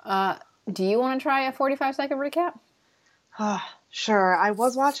 Do you want to try a 45-second recap? Sure. I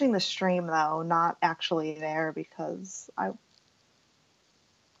was watching the stream, though, not actually there because I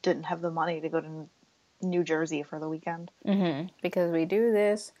didn't have the money to go to New Jersey for the weekend. Mm-hmm. Because we do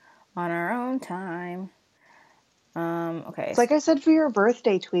this on our own time. Okay. It's like I said for your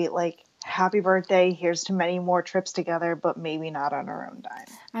birthday tweet, like, happy birthday, here's to many more trips together, but maybe not on our own time.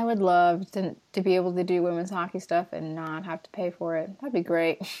 I would love to be able to do women's hockey stuff and not have to pay for it. That'd be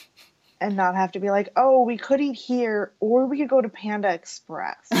great. And not have to be like, oh, we could eat here, or we could go to Panda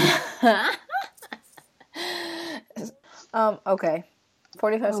Express. Okay.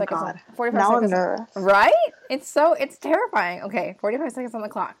 45 seconds. God. 45 now seconds. I'm nervous. Right? It's terrifying. Okay, 45 seconds on the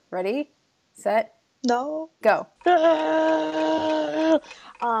clock. Ready? Set? No. Go.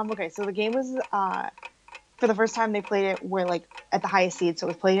 Okay, so the game was, for the first time they played it, we're like at the highest seed, so it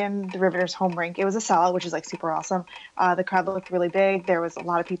was played in the Riveters home rink. It was a sellout, which is like super awesome. The crowd looked really big. There was a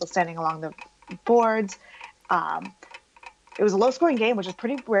lot of people standing along the boards. It was a low-scoring game, which is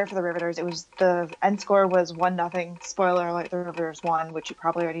pretty rare for the Riveters. The end score was 1-0. Spoiler alert: the Riveters won, which you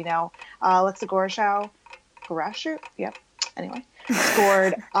probably already know. Alexa Gorashew, yep. Anyway,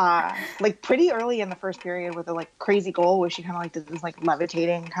 scored like pretty early in the first period with a like crazy goal where she kind of like did this like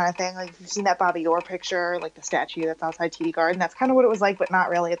levitating kind of thing. Like, if you've seen that Bobby Orr picture, like the statue that's outside TD Garden, that's kind of what it was like, but not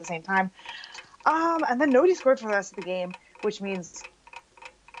really at the same time. And then nobody scored for the rest of the game, which means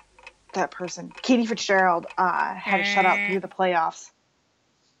that person, Katie Fitzgerald, had a shutout through the playoffs.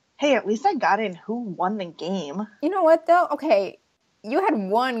 Hey, at least I got in who won the game. You know what, though? Okay, you had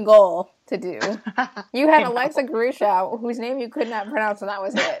one goal to do. You had Alexa Grushow, whose name you could not pronounce, and that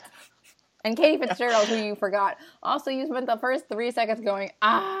was it. And Katie Fitzgerald, who you forgot. Also, you spent the first 3 seconds going,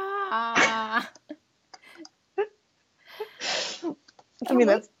 ah. I mean,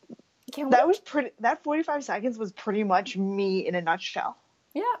 that was pretty. That 45 seconds was pretty much me in a nutshell.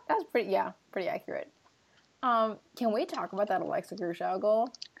 Yeah, that's pretty accurate. Can we talk about that Alexa Grushow goal?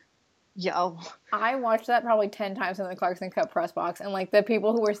 Yo. I watched that probably 10 times in the Clarkson Cup press box, and like the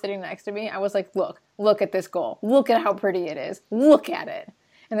people who were sitting next to me, I was like, look at this goal. Look at how pretty it is. Look at it.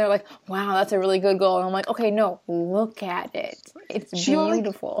 And they're like, wow, that's a really good goal. And I'm like, okay, no, look at it. It's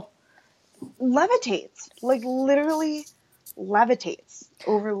beautiful. Like, levitates. Like, literally levitates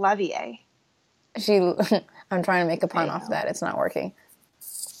over Levier. I'm trying to make a pun off that. It's not working.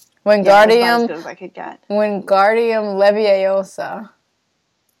 As good as I could get. Wingardium Leviosa.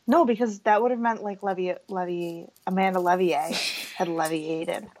 No, because that would have meant like Amanda Levier had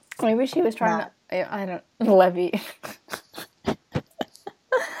leviated. Maybe she was trying to. I don't levy.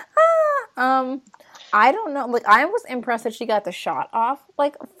 I don't know. Like, I was impressed that she got the shot off,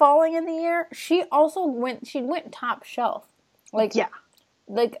 like falling in the air. She also went top shelf. Like, yeah.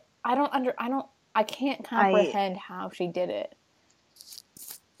 Like, I can't comprehend how she did it.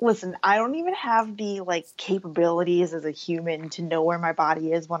 Listen, I don't even have the, like, capabilities as a human to know where my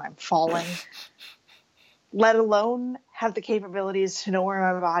body is when I'm falling, let alone have the capabilities to know where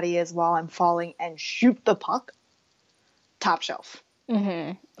my body is while I'm falling and shoot the puck. Top shelf.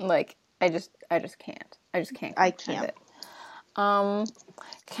 Mm-hmm. Like, I just can't. I can't. It.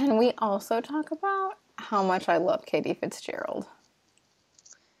 Can we also talk about how much I love Katie Fitzgerald?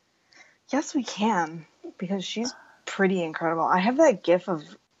 Yes, we can, because she's pretty incredible. I have that gif of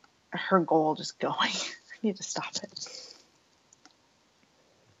her goal just going. I need to stop it.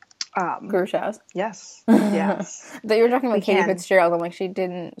 Grushow's? Yes. Yes. That you were talking about Katie Fitzgerald, and like she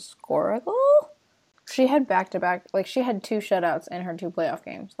didn't score a goal? She had back-to-back, like she had 2 shutouts in her 2 playoff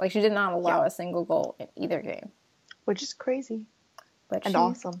games. Like she did not allow a single goal in either game. Which is crazy. But and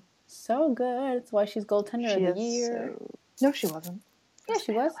awesome. So good. That's why she's goaltender of the year. No, she wasn't. Yeah,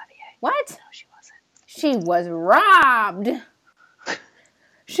 she was. What? No, she wasn't. She was robbed.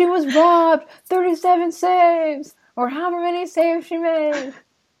 She was robbed. 37 saves. Or however many saves she made.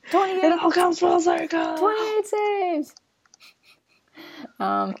 28. It all comes full circle. 28 saves.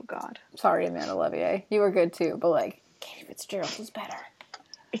 Oh, God. Sorry, Amanda Levier. You were good, too. But, like, Katie Fitzgerald was better.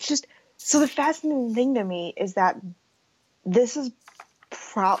 It's just... So the fascinating thing to me is that this is,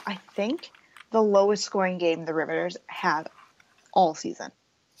 I think, the lowest scoring game the Riveters had all season.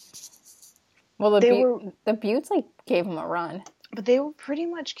 Well, the Buttes, like, gave them a run. But they were pretty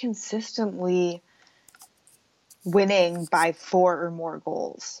much consistently winning by 4 or more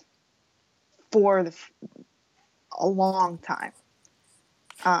goals for a long time.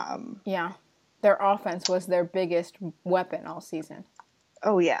 Yeah. Their offense was their biggest weapon all season.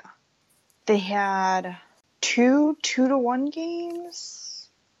 Oh, yeah. They had 2 2-1 games.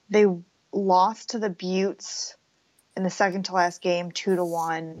 They lost to the Buttes in the second to last game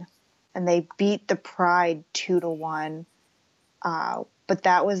 2-1. And they beat the Pride 2-1. But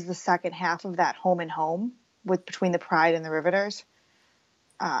that was the second half of that home and home between the Pride and the Riveters,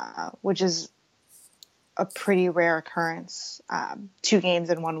 which is a pretty rare occurrence. 2 games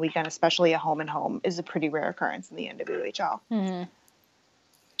in 1 weekend, especially a home and home, is a pretty rare occurrence in the NWHL. Mm-hmm.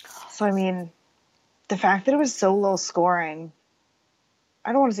 So, I mean, the fact that it was so low scoring,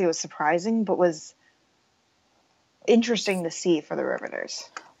 I don't want to say it was surprising, but was interesting to see for the Riveters.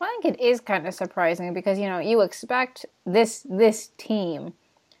 Well, I think it is kind of surprising because, you expect this team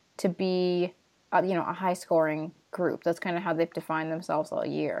to be, a high-scoring group. That's kind of how they've defined themselves all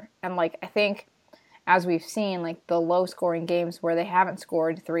year. And, I think, as we've seen, the low-scoring games where they haven't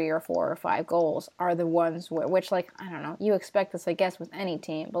scored 3 or 4 or 5 goals are the ones which, I don't know, you expect this, I guess, with any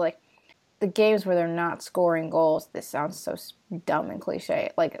team. But, the games where they're not scoring goals, this sounds so dumb and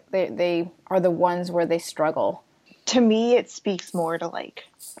cliche. They are the ones where they struggle. To me, it speaks more to,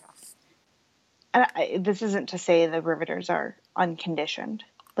 this isn't to say the Riveters are unconditioned,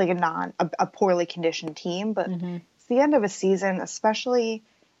 a poorly conditioned team, but it's the end of a season, especially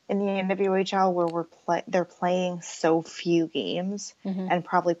in the NWHL where they're playing so few games and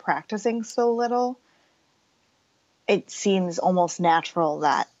probably practicing so little. It seems almost natural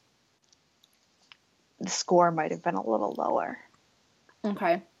that the score might have been a little lower.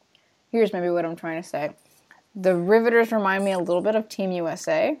 Okay. Here's maybe what I'm trying to say. The Riveters remind me a little bit of Team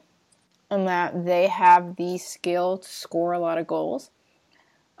USA in that they have the skill to score a lot of goals.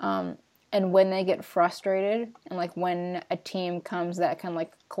 And when they get frustrated, and when a team comes that can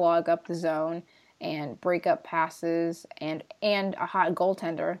clog up the zone and break up passes, and a hot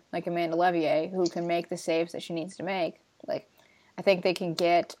goaltender like Amanda Levier who can make the saves that she needs to make, I think they can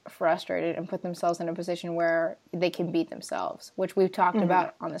get frustrated and put themselves in a position where they can beat themselves, which we've talked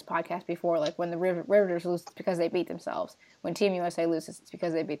about on this podcast before. When the Riveters lose, it's because they beat themselves. When Team USA loses, it's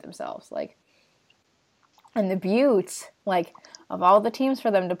because they beat themselves. And the Buttes, of all the teams for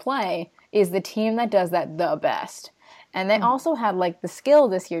them to play, is the team that does that the best. And they also had, the skill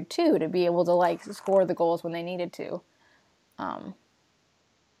this year, too, to be able to, score the goals when they needed to. And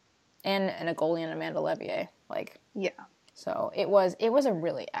a goalie in Amanda Levier. Yeah. So it was a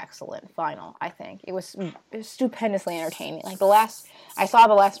really excellent final, I think. It was stupendously entertaining. I saw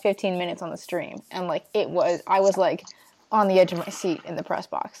the last 15 minutes on the stream, and I was on the edge of my seat in the press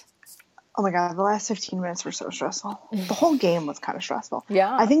box. Oh my God, the last 15 minutes were so stressful. The whole game was kind of stressful.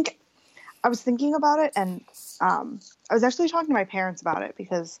 Yeah. I think I was thinking about it, and I was actually talking to my parents about it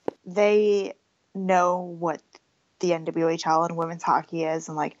because they know what the NWHL and women's hockey is,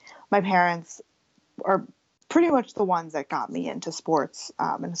 and my parents are pretty much the ones that got me into sports,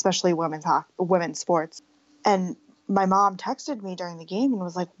 and especially women's sports. And my mom texted me during the game and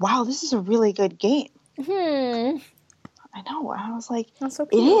was like, "Wow, this is a really good game." I know. And I was like, "That's so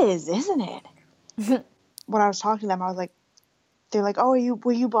cute." It is, isn't it? When I was talking to them, I was like, they're like, "Oh,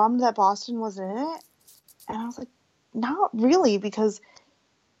 were you bummed that Boston wasn't in it?" And I was like, "Not really, because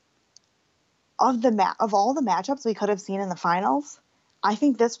of all the matchups we could have seen in the finals, I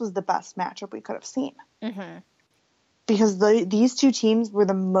think this was the best matchup we could have seen." Because these two teams were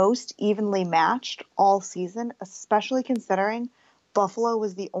the most evenly matched all season, especially considering Buffalo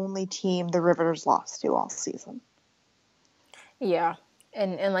was the only team the Riveters lost to all season. Yeah.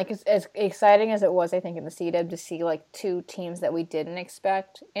 And as exciting as it was, I think, in the C-Dub to see, two teams that we didn't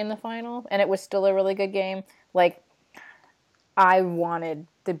expect in the final, and it was still a really good game. I wanted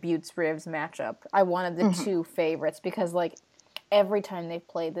the Buttes-Rivs matchup. I wanted the two favorites because, every time they've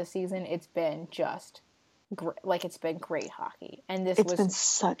played this season, it's been just it's been great hockey. And it's been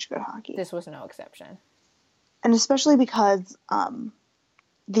such good hockey. This was no exception. And especially because the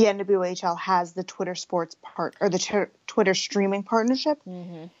NWHL has the Twitter sports Twitter streaming partnership.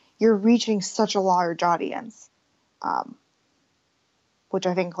 You're reaching such a large audience, which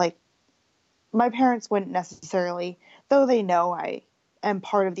I think my parents wouldn't necessarily, though they know I am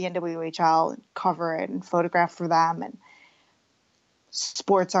part of the NWHL and cover it and photograph for them, and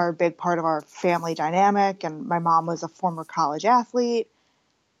sports are a big part of our family dynamic, and my mom was a former college athlete.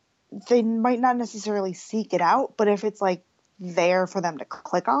 They might not necessarily seek it out, but if it's there for them to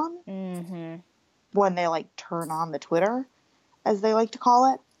click on when they turn on the Twitter, as they like to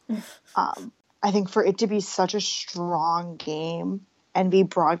call it, I think for it to be such a strong game and be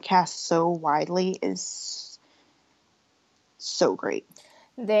broadcast so widely is so great.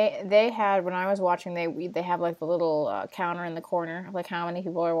 They had, when I was watching, they have the little counter in the corner of how many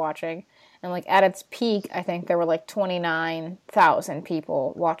people are watching, and at its peak, I think there were 29,000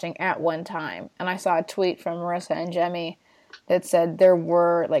 people watching at one time. And I saw a tweet from Marissa and Jemmy that said there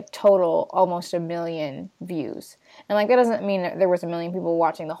were total almost 1 million views, and that doesn't mean that there was 1 million people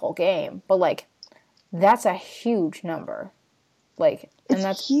watching the whole game, but that's a huge number. And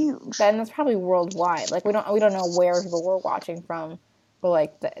that's huge, and that's probably worldwide. We don't know where people were watching from.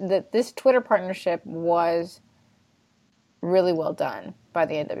 But this Twitter partnership was really well done by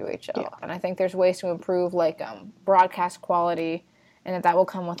the NWHL, and I think there's ways to improve broadcast quality and that will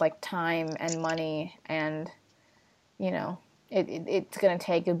come with like time and money, and it's going to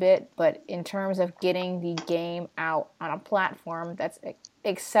take a bit. But in terms of getting the game out on a platform that's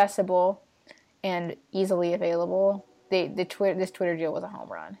accessible and easily available, this Twitter deal was a home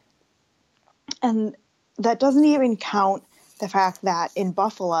run. And that doesn't even count the fact that in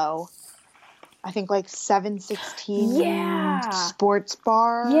Buffalo, I think like 716 Sports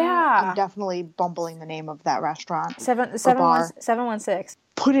Bar. Yeah. I'm definitely bumbling the name of that restaurant. 716.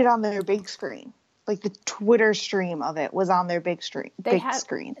 Put it on their big screen. Like the Twitter stream of it was on their big screen. They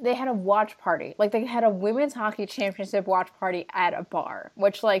had a watch party. Like they had a women's hockey championship watch party at a bar,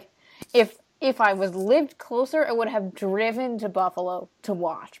 which like if I lived closer, I would have driven to Buffalo to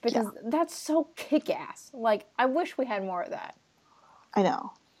watch, because that's so kick-ass. Like, I wish we had more of that. I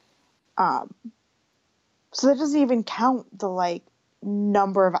know. So that doesn't even count the, like,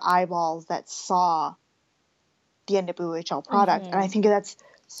 number of eyeballs that saw the NWHL product. And I think that's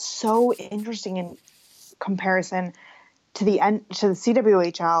so interesting in comparison to the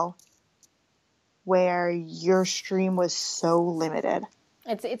CWHL, where your stream was so limited.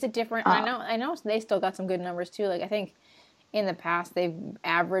 It's a different. I know they still got some good numbers too. Like I think in the past they've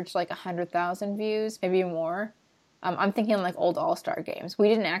averaged like 100,000 views, maybe more. I'm thinking like old All-Star games. We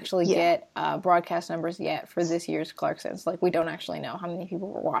didn't actually get broadcast numbers yet for this year's Clarksons. Like we don't actually know how many people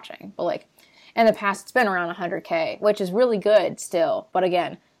were watching. But like in the past, it's been around 100K, which is really good still. But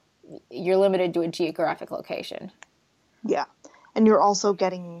again, you're limited to a geographic location. Yeah, and you're also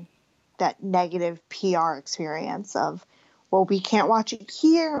getting that negative PR experience of, well, we can't watch it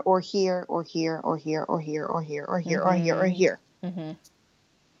here or here or here or here or here or here or here or here or here. Mm-hmm.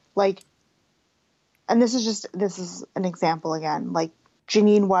 Like, and this is an example again. Like,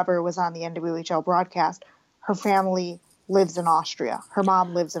 Janine Weber was on the NWHL broadcast. Her family lives in Austria. Her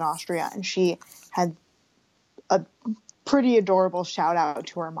mom lives in Austria, and she had a pretty adorable shout out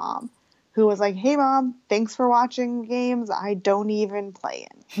to her mom, who was like, "Hey, Mom, thanks for watching games I don't even play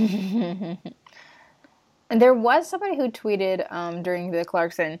in." And there was somebody who tweeted during the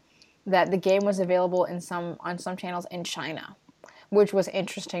Clarkson that the game was available on some channels in China, which was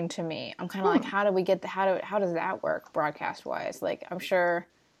interesting to me. I'm kind of like, how does that work broadcast wise? Like, I'm sure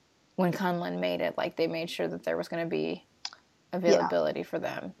when Kunlun made it, like they made sure that there was going to be availability for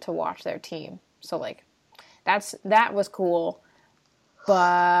them to watch their team. So like, that was cool,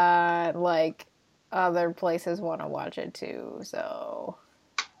 but like other places want to watch it too. So,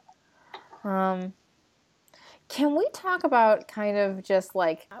 can we talk about kind of just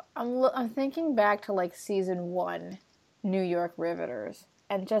like, I'm thinking back to like season 1 New York Riveters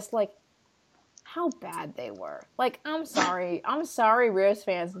and just like how bad they were. Like, I'm sorry Rivers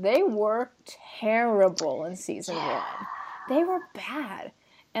fans, they were terrible in season 1. They were bad.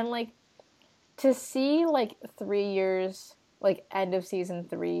 And like to see like 3 years, like end of season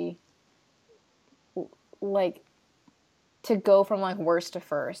 3, like to go from like worst to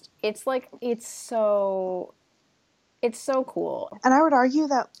first, it's like it's so cool. And I would argue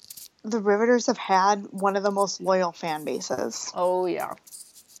that the Riveters have had one of the most loyal fan bases. Oh, yeah.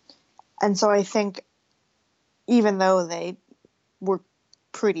 And so I think even though they were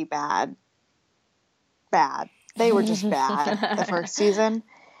pretty bad, they were just bad the first season.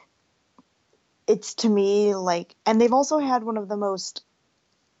 It's to me like, and they've also had one of the most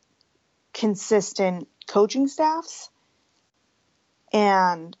consistent coaching staffs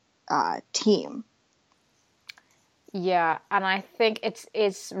and team. Yeah, and I think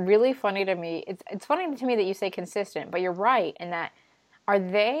it's really funny to me. It's funny to me that you say consistent, but you're right in that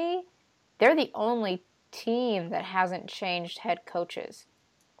they're the only team that hasn't changed head coaches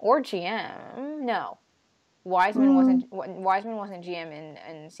or GM. No. Wiseman wasn't GM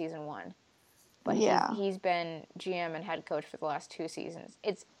in season 1. But he's been GM and head coach for the last 2 seasons.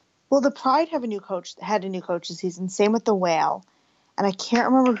 Well, the Pride had a new coach this season. Same with the Whale. And I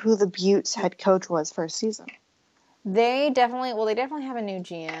can't remember who the Buttes head coach was first season. They definitely have a new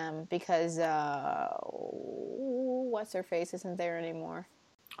GM because what's her face isn't there anymore.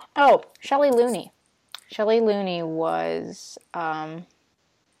 Oh, Shelley Looney. Shelley Looney was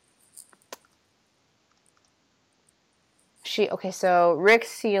so Rick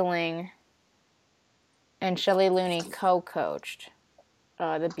Sealing and Shelley Looney co-coached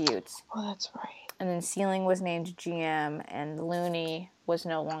the Buttes. Oh, that's right. And then Sealing was named GM, and Looney was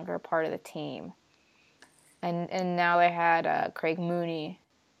no longer part of the team. And now they had Craig Mooney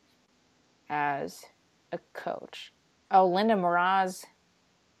as a coach. Oh, Linda Mraz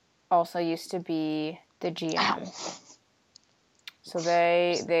also used to be the GM. So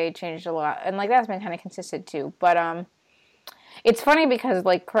they changed a lot. And like that's been kind of consistent too. But it's funny because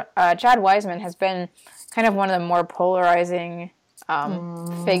like Chad Wiseman has been kind of one of the more polarizing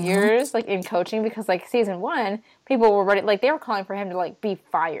figures, like, in coaching, because, like, season 1, people were ready, like, they were calling for him to, like, be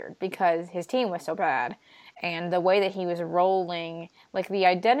fired because his team was so bad. And the way that he was rolling, like, the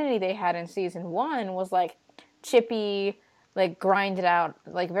identity they had in season 1 was, like, chippy, like, grinded out,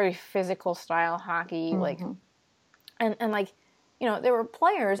 like, very physical style hockey, like, and like, you know, there were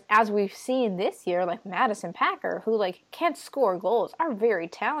players, as we've seen this year, like Madison Packer, who, like, can't score goals, are very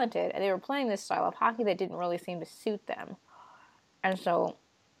talented, and they were playing this style of hockey that didn't really seem to suit them. And so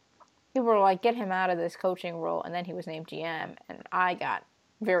people were like, get him out of this coaching role, and then he was named GM, and I got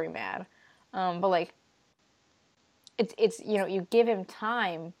very mad. But, like, it's you know, you give him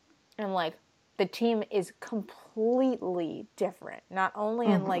time, and, like, the team is completely different. Not only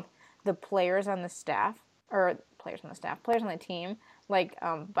in, like, the players on the staff, players on the team, like,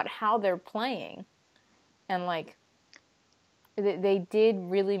 but how they're playing. And, like, they did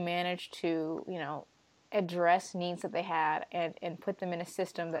really manage to, you know, address needs that they had and put them in a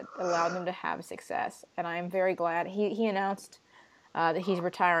system that allowed them to have success. And I am very glad. He announced that he's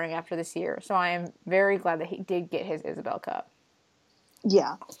retiring after this year. So I am very glad that he did get his Isobel Cup.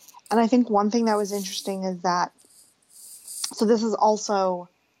 Yeah. And I think one thing that was interesting is that, so this is also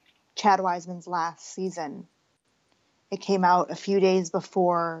Chad Wiseman's last season. It came out a few days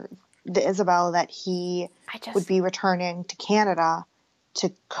before the Isobel that he would be returning to Canada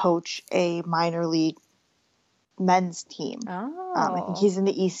to coach a minor league men's team. I think he's in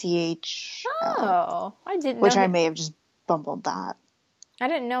the ECH. I didn't know. Which I may have just bumbled that. I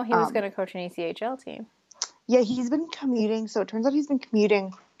didn't know he was going to coach an ECHL team. Yeah, he's been commuting. So it turns out he's been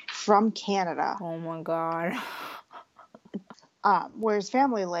commuting from Canada. Oh my God. Where his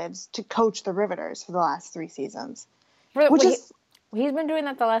family lives, to coach the Riveters for the last 3 seasons. He's been doing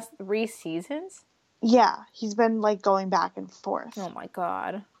that the last 3 seasons? Yeah, he's been, like, going back and forth. Oh my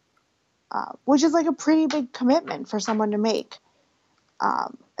God. Which is, like, a pretty big commitment for someone to make.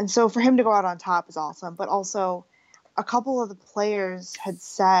 And so for him to go out on top is awesome. But also, a couple of the players had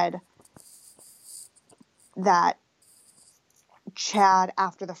said that Chad,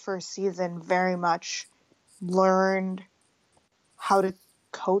 after the first season, very much learned how to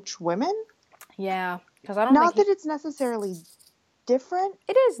coach women. Yeah, because I don't Not that it's necessarily different.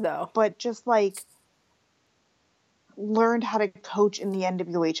 It is, though. But just, like, learned how to coach in the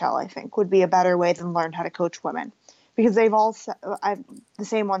NWHL, I think, would be a better way than learn how to coach women. Because they've all said, the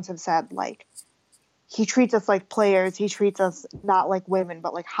same ones have said, like, he treats us like players. He treats us not like women,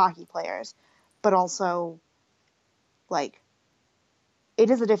 but like hockey players. But also, like, it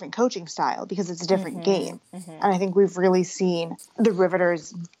is a different coaching style because it's a different game. And I think we've really seen the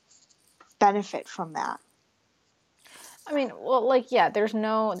Riveters benefit from that. I mean, well, like, yeah, there's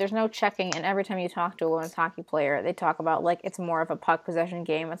no checking, and every time you talk to a women's hockey player, they talk about, like, it's more of a puck possession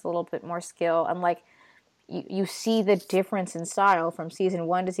game, it's a little bit more skill, and, like, you see the difference in style from season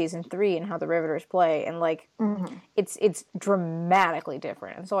 1 to season 3 and how the Riveters play, and, like, it's dramatically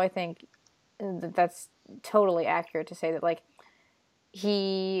different. And so I think that's totally accurate to say that, like,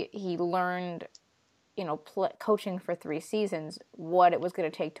 he learned, you know, coaching for 3 seasons, what it was going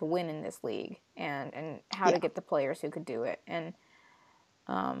to take to win in this league, and how to get the players who could do it. And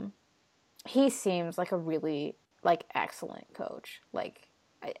he seems like a really, like, excellent coach. Like,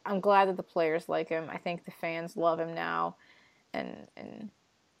 I'm glad that the players like him. I think the fans love him now, and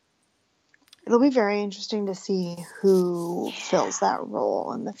it'll be very interesting to see who fills that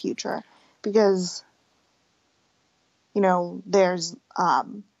role in the future, because, you know, there's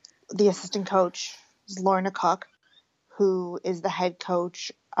the assistant coach is Lorna Cook, who is the head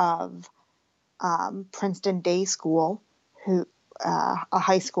coach of Princeton Day School, a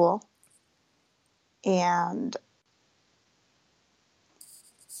high school, and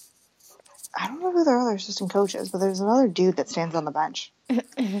I don't know who their other assistant coach is, but there's another dude that stands on the bench.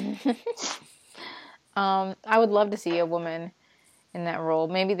 I would love to see a woman in that role.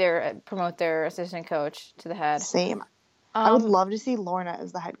 Maybe they promote their assistant coach to the head. Same. I would love to see Lorna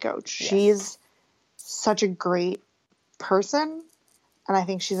as the head coach. Yes. She's such a great person, and I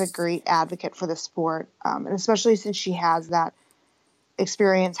think she's a great advocate for the sport, and especially since she has that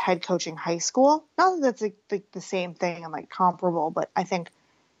experience head coaching high school. Not that that's like the same thing and, like, comparable, but I think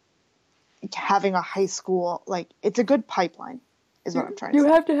having a high school, like, it's a good pipeline is what I'm trying to say.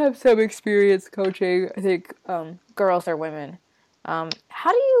 You have to have some experience coaching, I think, girls or women. What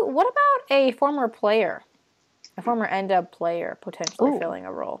about a former player? A former NW player potentially filling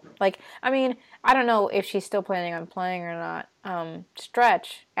a role. Like, I mean, I don't know if she's still planning on playing or not.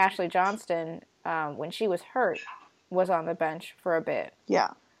 Stretch, Ashley Johnston, when she was hurt, was on the bench for a bit.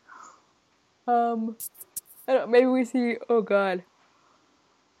 Yeah. I don't know, maybe we see, oh God.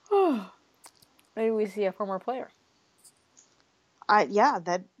 Maybe we see a former player. Yeah,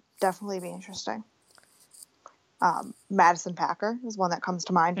 that'd definitely be interesting. Madison Packer is one that comes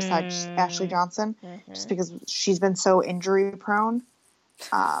to mind besides Ashley Johnson, just because she's been so injury prone.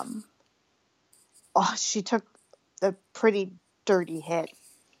 She took a pretty dirty hit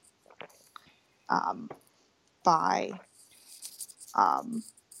by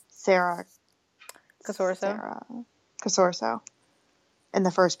Sarah Casorso in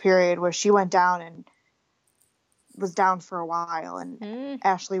the first period, where she went down and was down for a while, and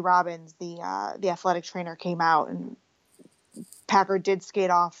Ashley Robbins, the athletic trainer, came out, and Packer did skate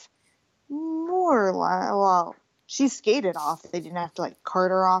off more or less. Well, she skated off. They didn't have to like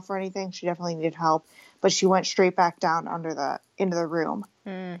cart her off or anything. She definitely needed help, but she went straight back down into the room.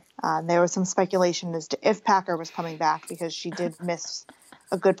 There was some speculation as to if Packer was coming back, because she did miss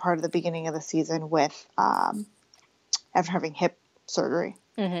a good part of the beginning of the season with after having hip surgery.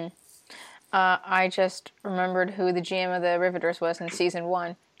 I just remembered who the GM of the Riveters was in season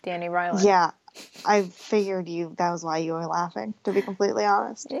 1, Danny Ryland. Yeah, I figured that was why you were laughing, to be completely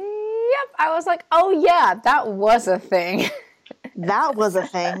honest. Yep, I was like, oh yeah, that was a thing. That was a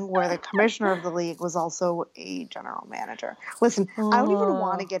thing where the commissioner of the league was also a general manager. Listen, I don't even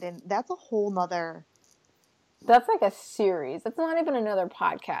want to get in. That's a whole nother... That's like a series. That's not even another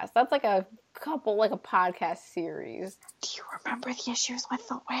podcast. That's like a podcast series. Do you remember the issues with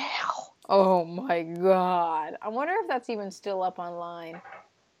the whale? Oh my god. I wonder if that's even still up online.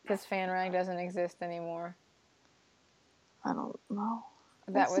 Because FanRag doesn't exist anymore. I don't know.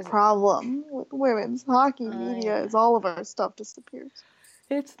 That's the problem with women's hockey media is all of our stuff disappears.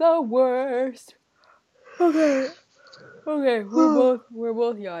 It's the worst. Okay, we're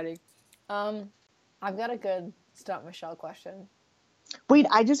both yawning. I've got a good Stump Michelle question. Wait,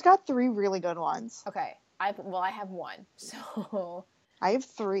 I just got 3 really good ones. Okay, I have one. So I have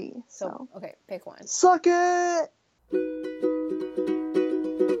 3. So okay, pick one. Suck it.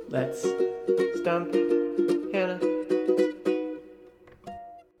 Let's stump Hannah.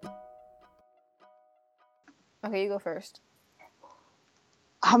 Okay, you go first.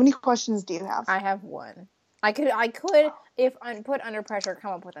 How many questions do you have? I have 1. I could, if I'm put under pressure,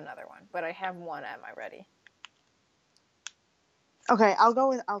 come up with another one. But I have 1 at my ready. Okay, I'll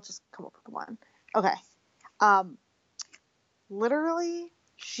just come up with 1. Okay. Literally,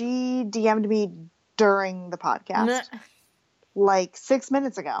 she DM'd me during the podcast. Like 6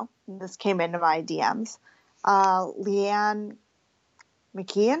 minutes ago. This came into my DMs. Leanne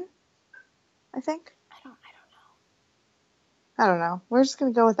McKeon, I think. I don't know. We're just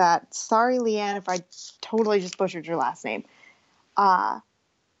going to go with that. Sorry, Leanne, if I totally just butchered your last name.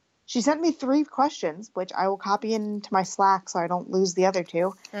 She sent me 3 questions, which I will copy into my Slack so I don't lose the other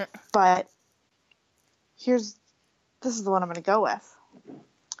 2. But this is the one I'm going to go with.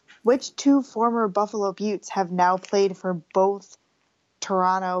 Which 2 former Buffalo Buttes have now played for both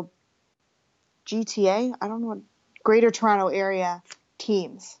Toronto GTA? I don't know what Greater Toronto Area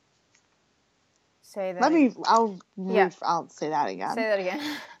teams. Say that. I'll say that again. Say that again.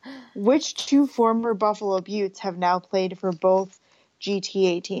 Which 2 former Buffalo Buttes have now played for both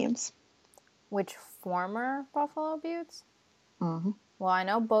GTA teams? Which former Buffalo Buttes? Mm-hmm. Well, I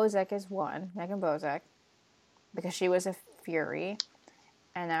know Bozek is one, Megan Bozek, because she was a Fury,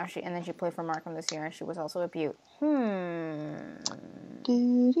 and then she played for Markham this year, and she was also a Butte.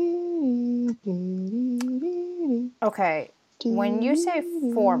 Okay, when you say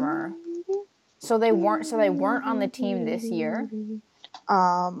former. So they weren't on the team this year?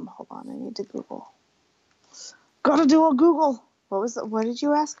 Hold on, I need to Google. Gotta do a Google. What did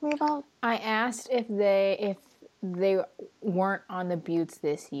you ask me about? I asked if they weren't on the Buttes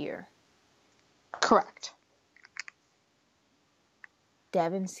this year. Correct.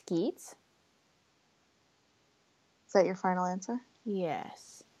 Devin Skeets? Is that your final answer?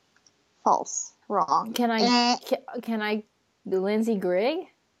 Yes. False. Wrong. Can I Lindsey Grigg?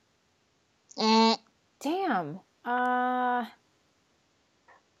 Damn.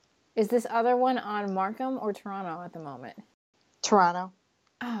 Is this other one on Markham or Toronto at the moment? Toronto.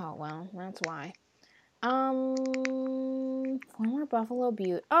 Oh, well, that's why. Former Buffalo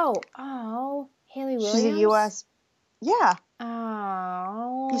Butte. Oh, Haley Williams? She's a U.S. Yeah.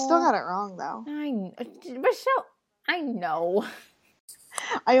 Oh. You still got it wrong, though. Michelle, I know.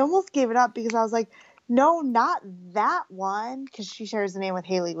 I almost gave it up because I was like, no, not that one, because she shares the name with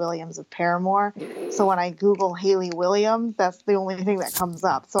Haley Williams of Paramore. So when I Google Haley Williams, that's the only thing that comes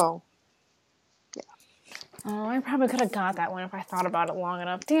up. So, yeah. Oh, I probably could have got that one if I thought about it long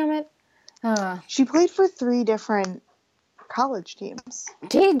enough. Damn it. She played for 3 different college teams.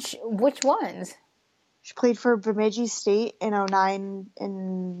 Which ones? She played for Bemidji State in 2009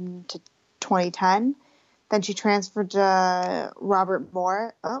 into 2010. Then she transferred to Robert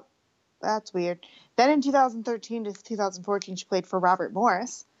Moore. Oh, that's weird. Then in 2013 to 2014, she played for Robert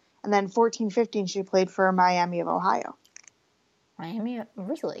Morris. And then 14-15, she played for Miami of Ohio.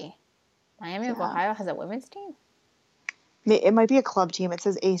 Really? Miami of Ohio has a women's team? It might be a club team. It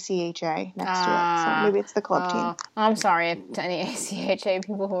says ACHA next to it. So maybe it's the club team. I'm sorry to any ACHA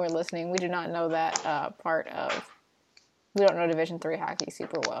people who are listening. We do not know that part of... We don't know Division III hockey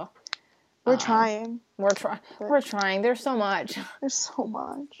super well. We're trying. We're trying. There's so much. There's so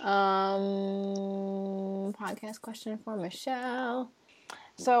much. Podcast question for Michelle.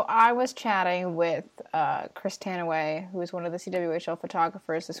 So I was chatting with Chris Tanaway, who is one of the CWHL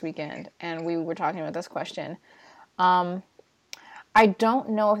photographers this weekend, and we were talking about this question. I don't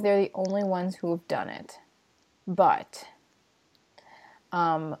know if they're the only ones who have done it, but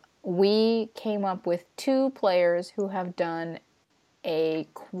we came up with 2 players who have done a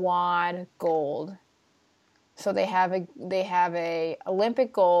quad gold. So they have a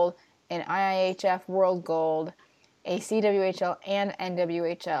Olympic gold, an IIHF World Gold, a CWHL and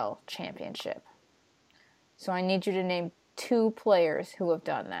NWHL championship. So I need you to name 2 players who have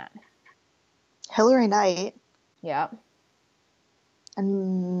done that. Hillary Knight. Yep.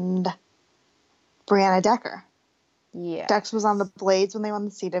 And Brianna Decker. Yeah. Dex was on the Blades when they won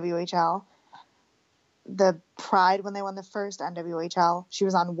the CWHL. The Pride when they won the first NWHL. She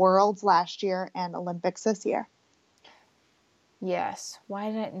was on Worlds last year and Olympics this year. Yes.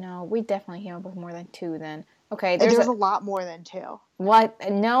 Why did I know? We definitely came up with more than 2 then. Okay. There's a lot more than 2. What?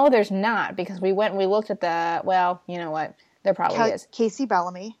 No, there's not, because we looked at the, well, you know what? There probably is. Casey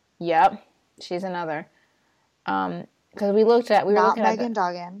Bellamy. Yep. She's another. Because we were looking at Megan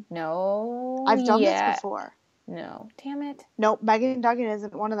Duggan. No. I've done this before. No. Damn it. Nope, Megan Duggan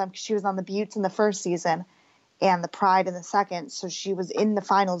isn't one of them because she was on the Buttes in the first season and the Pride in the second, so she was in the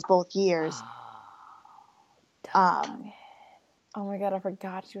finals both years. Oh my god, I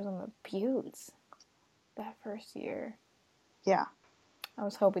forgot she was on the Buttes that first year. Yeah. I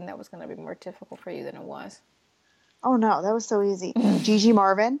was hoping that was going to be more difficult for you than it was. Oh no, that was so easy. Gigi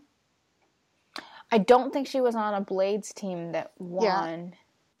Marvin. I don't think she was on a Blades team that won. Yeah.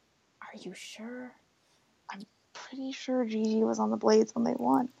 Are you sure? I'm pretty sure Gigi was on the Blades when they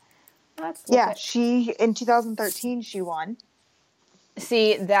won. Yeah, she in 2013 she won.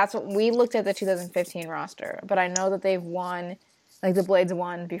 See, that's what we looked at the 2015 roster, but I know that they've won, like the Blades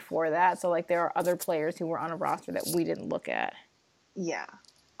won before that, so like there are other players who were on a roster that we didn't look at. Yeah.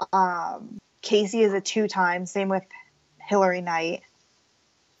 Casey is a 2-time, same with Hillary Knight.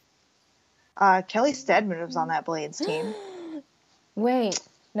 Kelly Stedman was on that Blades team. Wait,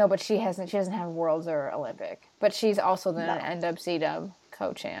 no, but she doesn't have Worlds or Olympic, but she's also the NWCW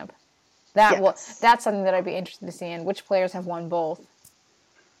co-champ. That's something that I'd be interested to see in. Which players have won both?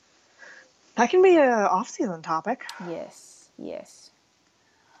 That can be an off-season topic. Yes.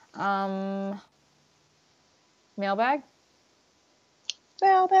 Mailbag?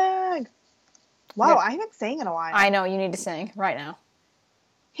 Mailbag! Wow, I haven't sang in a while. I know, you need to sing right now.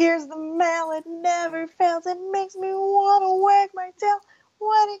 Here's the mail, it never fails. It makes me want to wag my tail.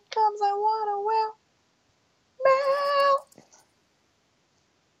 When it comes, I want to wail. Mail!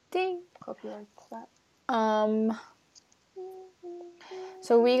 Ding. Hope you like that.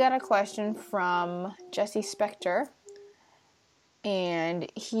 So we got a question from Jesse Spector, and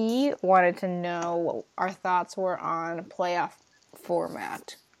he wanted to know what our thoughts were on playoff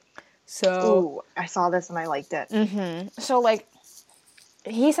format. So I saw this and I liked it. Mm-hmm. So like,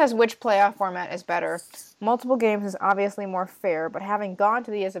 he says which playoff format is better. Multiple games is obviously more fair, but having gone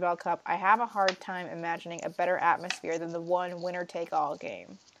to the Isobel Cup, I have a hard time imagining a better atmosphere than the one winner-take-all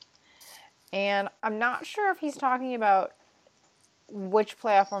game. And I'm not sure if he's talking about which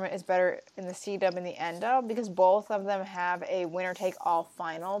playoff format is better in the C-Dub and the N-Dub, because both of them have a winner-take-all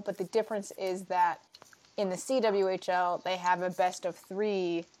final, but the difference is that in the CWHL, they have a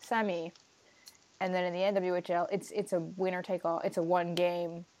best-of-3 semi, and then in the NWHL, it's a winner-take-all. It's a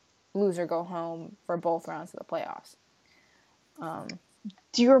one-game, loser-go-home for both rounds of the playoffs.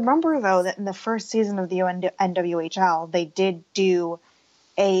 Do you remember, though, that in the first season of the NWHL, they did do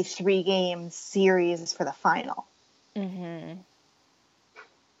a 3-game series for the final? Mm-hmm.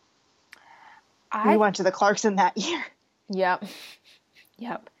 We went to the Clarkson that year. Yep.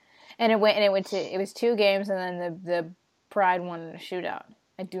 And it was 2 games, and then the Pride won in a shootout.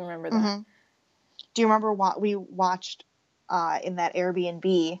 I do remember that. Mm-hmm. Do you remember what we watched in that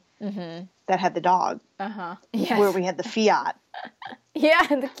Airbnb that had the dog? Yes. Where we had the Fiat. Yeah,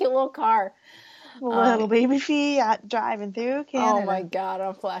 the cute little car. Little baby Fiat driving through Canada. Oh my god,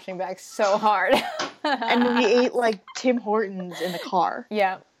 I'm flashing back so hard. And we ate like Tim Hortons in the car.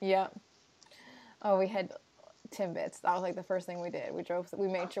 Yeah. Oh, we had Timbits. That was like the first thing we did. We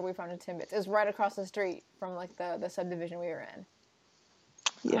made sure we found a Timbits. It was right across the street from like the subdivision we were in.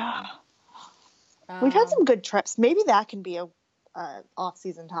 Yeah. We've had some good trips. Maybe that can be a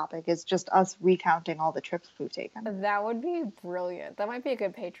off-season topic, is just us recounting all the trips we've taken. That would be brilliant. That might be a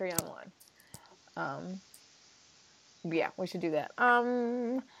good Patreon one. Yeah, we should do that.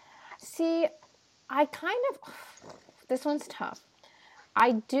 See, this one's tough.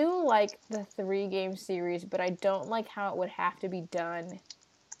 I do like the 3-game series, but I don't like how it would have to be done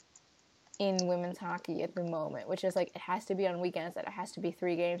in women's hockey at the moment, which is like it has to be on weekends, that it has to be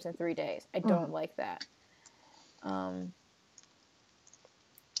 3 games in 3 days. I don't like that.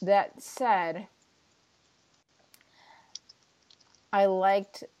 That said, I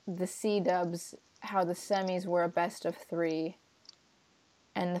liked the C-dubs, how the semis were a best of 3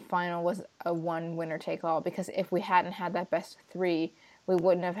 and the final was a 1 winner take all, because if we hadn't had that best of 3, we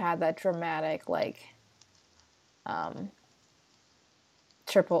wouldn't have had that dramatic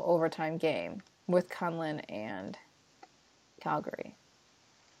triple overtime game with Kunlun and Calgary.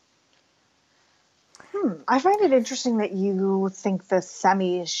 I find it interesting that you think the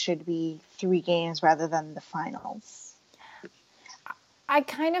semis should be 3 games rather than the finals. I'm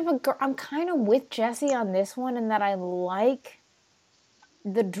kind of with Jesse on this one, in that I like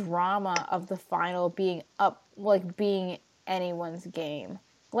the drama of the final being being anyone's game.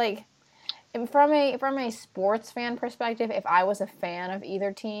 Like, from a sports fan perspective, if I was a fan of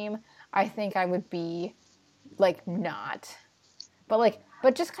either team, I think I would be like not. But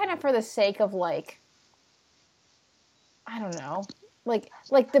just kind of for the sake of like, I don't know. Like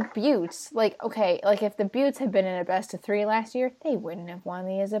the Buttes, okay, if the Buttes had been in a best of 3 last year, they wouldn't have won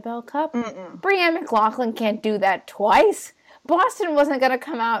the Isobel Cup. Brianne McLaughlin can't do that twice. Boston wasn't going to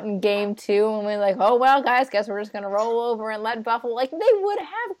come out in game 2 and be like, oh, well, guys, guess we're just going to roll over and let Buffalo. Like, they would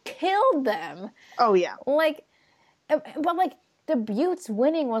have killed them. Oh, yeah. But the Buttes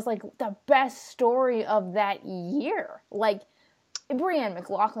winning was, like, the best story of that year. Like, Brianne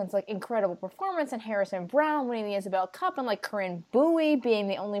McLaughlin's, like, incredible performance, and Harrison Brown winning the Isobel Cup, and, like, Corinne Bowie being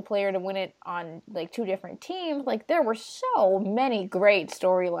the only player to win it on, like, 2 different teams. Like, there were so many great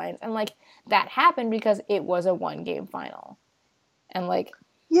storylines. And, like, that happened because it was a 1-game final. And, like...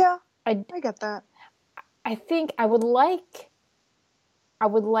 Yeah, I get that. I think I would like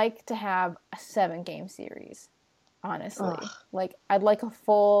to have a 7-game series, honestly. Ugh. Like, I'd like a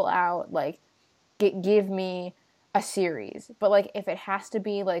full-out, like, give me a series. But, like, if it has to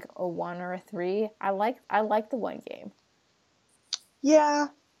be, like, a 1 or a 3, I like the 1 game. Yeah,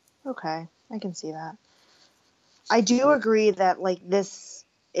 okay. I can see that. I do agree that, like, this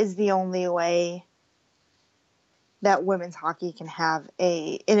is the only way that women's hockey can have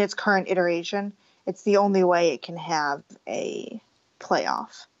in its current iteration, it's the only way it can have a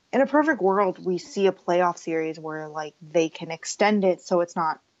playoff. In a perfect world, we see a playoff series where, like, they can extend it so it's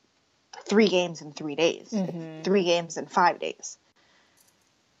not 3 games in 3 days. It's 3 games in 5 days.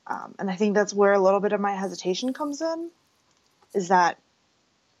 And I think that's where a little bit of my hesitation comes in, is that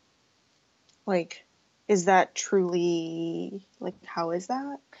truly, like, how is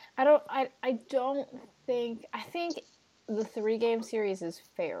that? I think the 3-game series is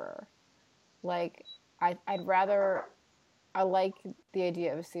fairer. Like, I like the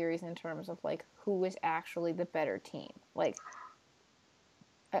idea of a series in terms of, like, who is actually the better team. Like,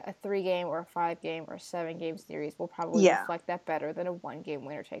 a 3-game or a 5-game or a 7-game series will probably reflect that better than a 1-game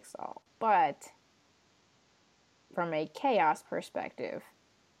winner takes all. But from a chaos perspective,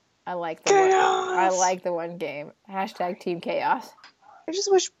 I like the 1 game. # Team Chaos. I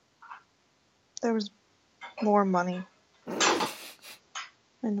just wish there was more money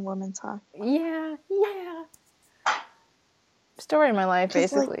in women's hockey. Yeah. Story of my life,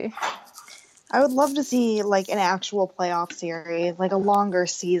 just basically. Like, I would love to see, like, an actual playoff series, like a longer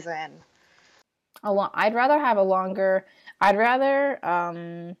season. I'd rather have a longer... I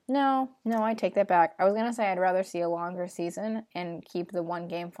take that back. I was going to say I'd rather see a longer season and keep the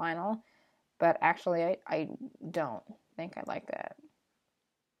 1-game final, but actually I don't think I'd like that.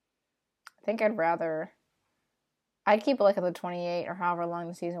 I think I'd keep it like at the 28 or however long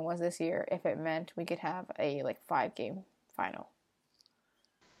the season was this year if it meant we could have a, like, 5-game final.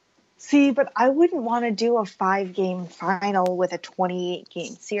 See, but I wouldn't want to do a 5-game final with a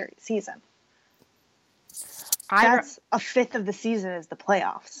 28-game season. That's a fifth of the season is the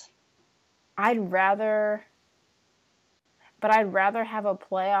playoffs. I'd rather have a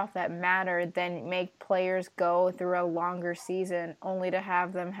playoff that mattered than make players go through a longer season only to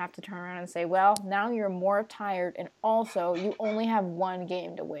have them have to turn around and say, well, now you're more tired and also you only have 1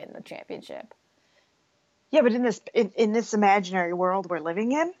 game to win the championship. Yeah, but in this imaginary world we're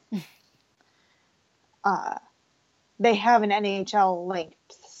living in, they have an NHL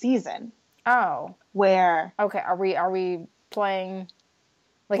linked season. Oh. Where? Okay. Are we playing?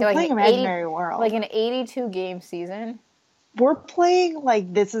 We're playing Imaginary World. Like an 82 game season. We're playing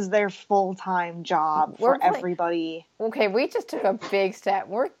like this is their full-time job for everybody. Okay, we just took a big step.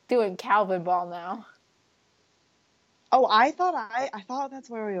 We're doing Calvin ball now. Oh, I thought that's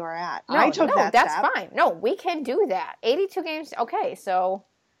where we were at. No, that's fine. No, we can do that. 82 games. Okay, so.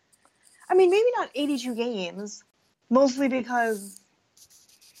 I mean, maybe not 82 games. Mostly because.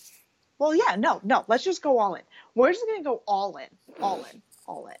 Well, yeah, no. Let's just go all in. We're just going to go all in.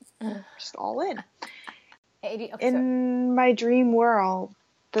 Just all in. 80, in my dream world,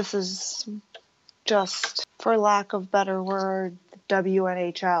 this is just, for lack of better word,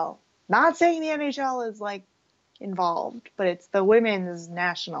 WNHL. Not saying the NHL is like involved, but it's the Women's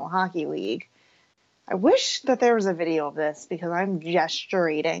National Hockey League. I wish that there was a video of this because I'm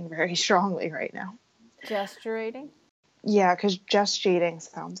gesturating very strongly right now. Gesturating? Yeah, because gestating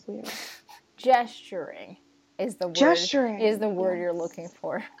sounds weird. Gesturing is the word. Gesturing is the word you're looking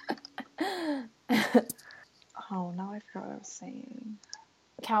for. Oh, now I forgot what I was saying.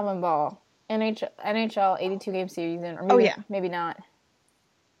 Calvin Ball. NHL 82 game season. Or maybe, maybe not.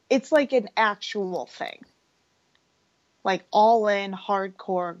 It's like an actual thing. Like all in,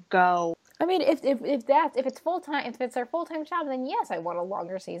 hardcore, go. I mean, if it's full time, if it's our full time job, then yes, I want a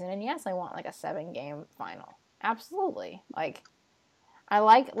longer season, and yes, I want like a 7-game final. Absolutely. Like, I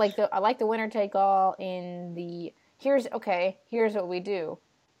like the winner take all in the. Here's what we do.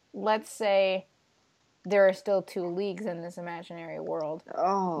 Let's say there are still 2 leagues in this imaginary world.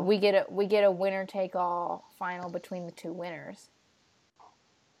 Oh. We get a winner take all final between the 2 winners.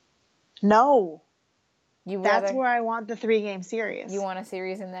 No. That's where I want the 3-game series. You want a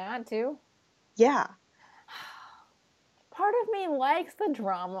series in that too? Yeah. Part of me likes the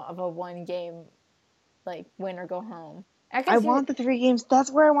drama of a 1-game, like, win or go home. I want the 3 games. That's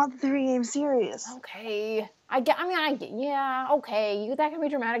where I want the 3-game series. Okay. Okay. That can be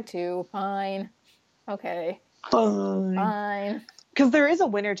dramatic too. Fine. Okay. Fine. Because there is a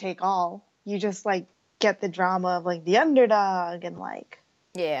winner take all. You just, like, get the drama of, like, the underdog and, like.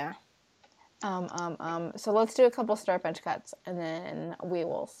 Yeah. So let's do a couple start bench cuts and then we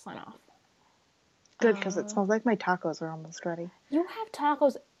will sign off. Good, because it smells like my tacos are almost ready. You have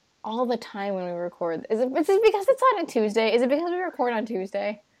tacos all the time when we record. Is it because it's on a Tuesday? Is it because we record on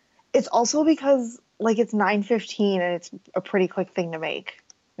Tuesday? It's also because, like, it's 9:15 and it's a pretty quick thing to make.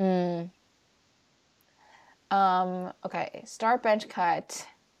 Okay, start bench cut.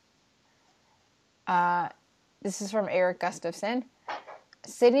 This is from Eric Gustafson.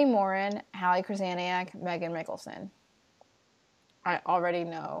 Sydney Morin, Hallie Krasaniak, Megan Mickelson. I already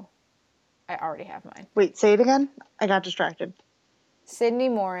know. I already have mine. Wait, say it again? I got distracted. Sydney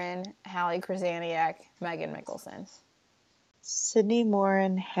Morin, Hallie Krasaniak, Megan Mickelson. Sydney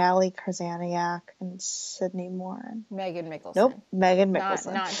Morin, Hallie Krasaniak, and Sydney Morin. Megan Mickelson. Nope, Megan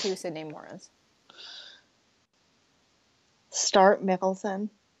Mickelson. Not 2 Sydney Morins. Start Mickelson.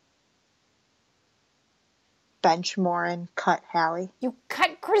 Bench Morin, cut Hallie. You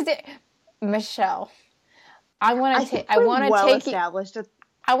cut Michelle. I want to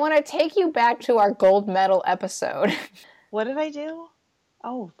take you back to our gold medal episode. What did I do?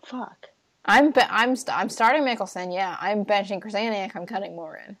 Oh, fuck. I'm starting Mickelson. Yeah, I'm benching Krasaniak. I'm cutting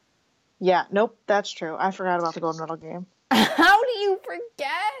Morin. Yeah, nope, that's true. I forgot about the gold medal game. How do you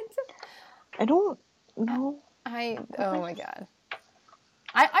forget? I don't know. Oh my god.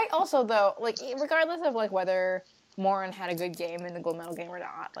 I also, though, like, regardless of, like, whether Morin had a good game in the gold medal game or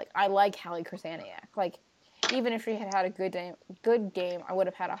not, like, I like Hallie Krasaniak. Like, even if she had had a good game, I would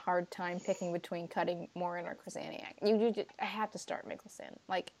have had a hard time picking between cutting Morin or Krasaniak. I have to start Mickelson.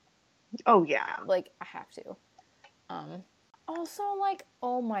 Like, oh yeah, like, I have to. Also, like,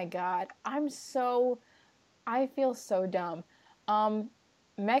 oh my god, I feel so dumb. Megan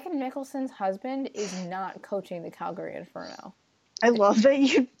Mickelson's husband is not coaching the Calgary Inferno. I love that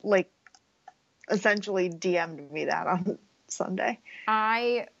you, like, essentially DM'd me that on Sunday.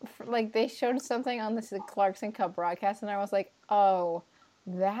 They showed something on the Clarkson Cup broadcast, and I was like, oh,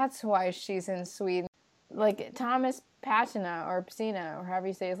 that's why she's in Sweden. Like, Thomas Pacina, or Pacina, or however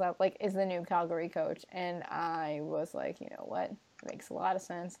you say his last, like, is the new Calgary coach. And I was like, you know what? Makes a lot of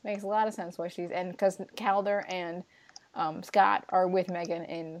sense. Makes a lot of sense why she's, and because Calder and Scott are with Megan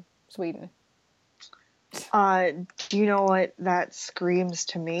in Sweden. Do you know what that screams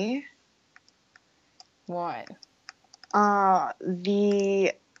to me? What?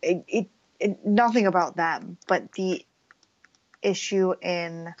 Nothing about them, but the issue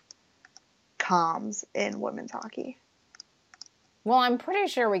in comms in women's hockey. Well, I'm pretty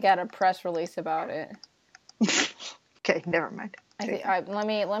sure we got a press release about it. Okay, never mind. Let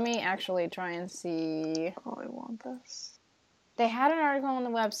me actually try and see. Oh, I want this. They had an article on the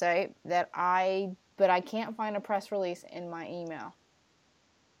website but I can't find a press release in my email.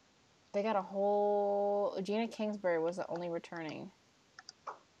 They got Gina Kingsbury was the only returning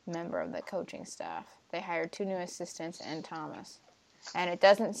member of the coaching staff. They hired 2 new assistants and Thomas. And it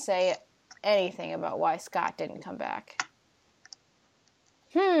doesn't say anything about why Scott didn't come back.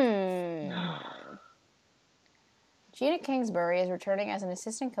 Gina Kingsbury is returning as an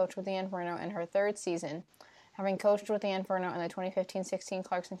assistant coach with the Inferno in her 3rd season, having coached with the Inferno in the 2015-16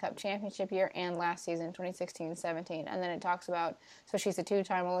 Clarkson Cup championship year and last season, 2016-17. And then it talks about, so she's a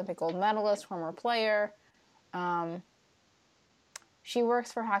 2-time Olympic gold medalist, former player. She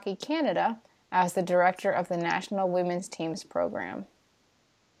works for Hockey Canada as the director of the National Women's Teams program.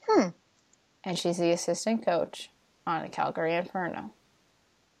 And she's the assistant coach on the Calgary Inferno,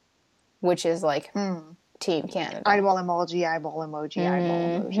 which is like Team Canada. Eyeball emoji, eyeball emoji,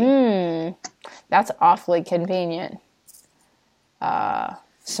 eyeball emoji. That's awfully convenient.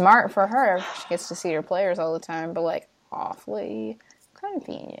 Smart for her. She gets to see her players all the time, but like awfully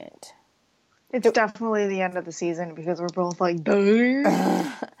convenient. It's definitely the end of the season because we're both like, duh.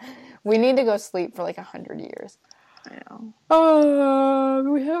 We need to go sleep for like 100 years. I know.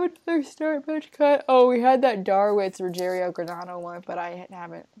 We have another start bench cut. Oh, we had that Darwitz Ruggiero Granado one, but I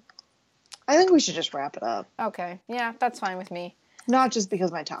haven't. I think we should just wrap it up. Okay. Yeah, that's fine with me. Not just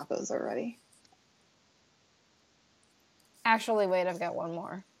because my tacos are ready. Actually, wait, I've got one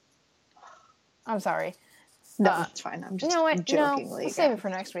more. I'm sorry. No, that's fine. I'm just jokingly. Let's save it for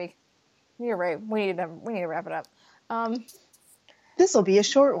next week. You're right. We need to wrap it up. This will be a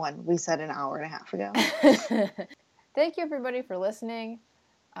short one. We said an hour and a half ago. Thank you, everybody, for listening.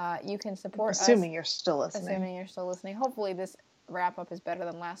 You can support us. Assuming you're still listening. Hopefully this wrap-up is better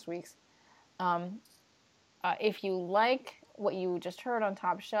than last week's. If you like what you just heard on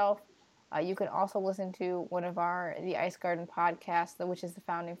Top Shelf, you can also listen to one of the Ice Garden podcasts, which is the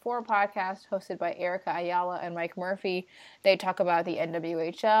Founding Four podcast, hosted by Erica Ayala and Mike Murphy. They talk about the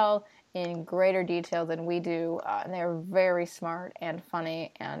NWHL in greater detail than we do, and they're very smart and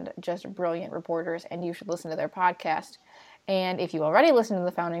funny and just brilliant reporters, and you should listen to their podcast. And if you already listen to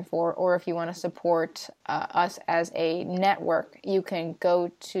the Founding Four, or if you want to support us as a network, you can go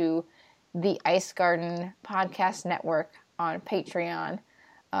to the Ice Garden Podcast Network on Patreon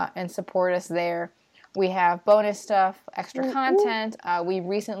and support us there. We have bonus stuff, extra content. We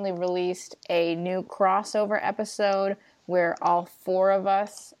recently released a new crossover episode where all 4 of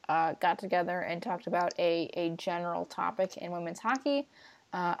us got together and talked about a general topic in women's hockey.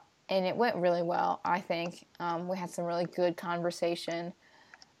 And it went really well, I think. We had some really good conversation.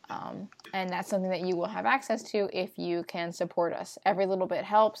 And that's something that you will have access to if you can support us. Every little bit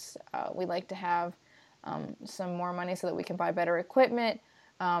helps. We like to have some more money so that we can buy better equipment.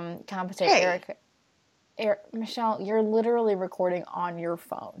 Compensate Michelle, you're literally recording on your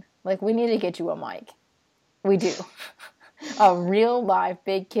phone. Like, we need to get you a mic. We do. A real live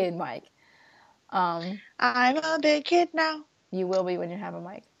big kid mic. I'm a big kid now. You will be when you have a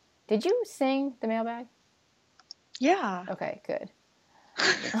mic. Did you sing the mailbag? Yeah. Okay, good.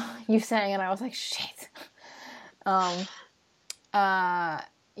 You sang and I was like, shit.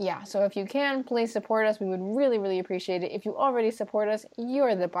 Yeah, so if you can, please support us. We would really, really appreciate it. If you already support us,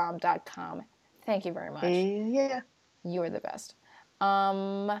 you'rethebomb.com. Thank you very much. Yeah. You're the best.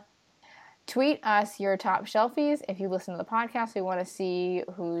 Tweet us your top shelfies. If you listen to the podcast, we want to see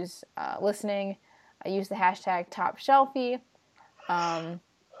who's listening. Use the hashtag top shelfie.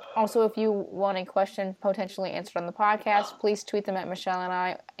 Also, if you want a question potentially answered on the podcast, please tweet them at Michelle and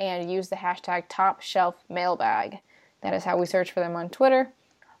I and use the hashtag TopShelfMailbag. That is how we search for them on Twitter.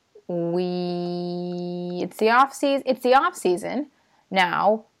 It's the off season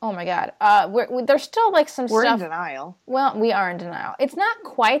now. Oh my God. There's still like some stuff. We're in denial. Well, we are in denial. It's not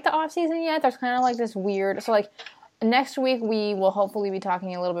quite the off season yet. There's kind of like this weird. So like next week we will hopefully be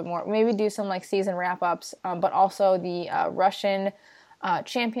talking a little bit more. Maybe do some like season wrap ups. But also the Russian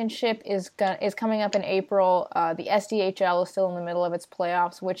championship is coming up in April. The SDHL is still in the middle of its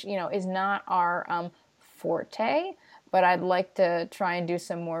playoffs, which is not our forte. But I'd like to try and do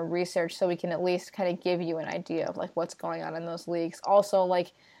some more research so we can at least kind of give you an idea of like what's going on in those leagues. Also,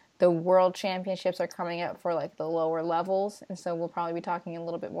 like the world championships are coming up for like the lower levels, and so we'll probably be talking a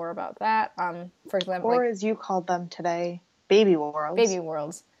little bit more about that. For example, or as you called them today, baby worlds. Baby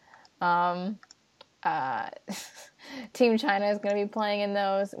worlds. Team China is going to be playing in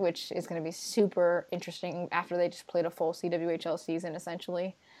those, which is going to be super interesting after they just played a full CWHL season,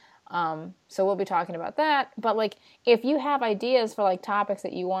 essentially. So we'll be talking about that. But, like, if you have ideas for, like, topics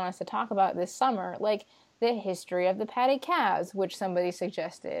that you want us to talk about this summer, like, the history of the patty calves, which somebody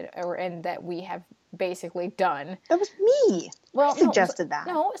suggested, and that we have basically done. That was me. Well, I suggested that.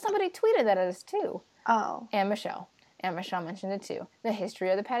 No, somebody tweeted that at us too. Oh. And Michelle mentioned it too. The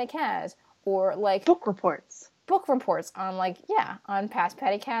history of the patty calves, or like book reports on on past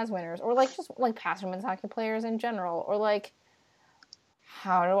patty calves winners, or like just like past women's hockey players in general, or like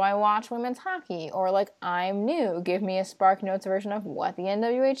how do I watch women's hockey, or like I'm new, give me a Spark Notes version of what the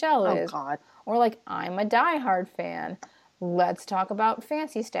NWHL is. Oh God. Or like I'm a diehard fan. Let's talk about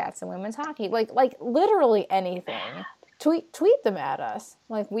fancy stats in women's hockey. Like literally anything. Tweet them at us.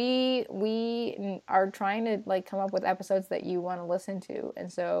 Like we are trying to like come up with episodes that you want to listen to,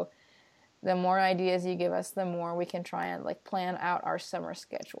 and so the more ideas you give us, the more we can try and like plan out our summer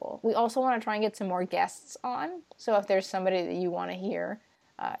schedule. We also want to try and get some more guests on. So if there's somebody that you want to hear,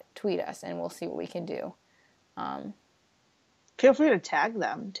 tweet us and we'll see what we can do. Feel free to tag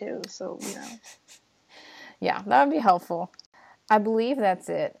them too, so you know. Yeah, that would be helppful. I believe that's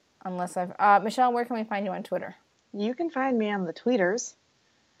it. Unless Michelle, where can we find you on Twitter? You can find me on the tweeters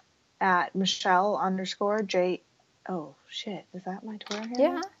at Michelle_J. Oh shit, is that my Twitter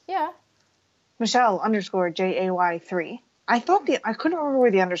handle? Yeah. Michelle_JAY3. I couldn't remember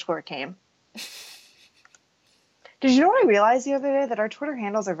where the underscore came. Did you know what I realized the other day? That our Twitter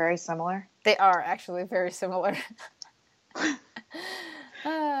handles are very similar. They are actually very similar.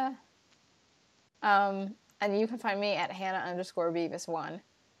 And you can find me at Hannah_Beavis1.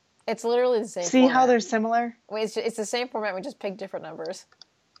 It's literally the same. See format. How they're similar? Wait, it's the same format. We just pick different numbers.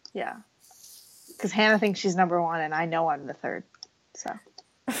 Yeah. Because Hannah thinks she's number 1, and I know I'm the 3rd. So.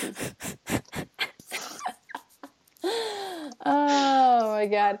 Oh my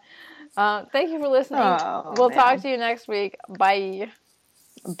God. Thank you for listening. We'll talk to you next week. Bye.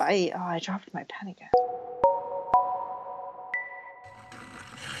 Bye. Oh, I dropped my pen again.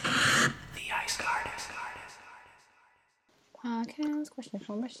 The Ice Garden. Podcast question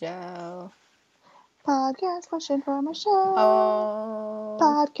for Michelle. Podcast question for Michelle. Oh.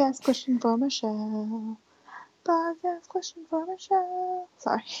 Podcast question for Michelle. Podcast question for Michelle.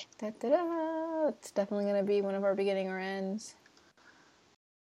 Sorry. Da-da-da. It's definitely going to be one of our beginning or ends.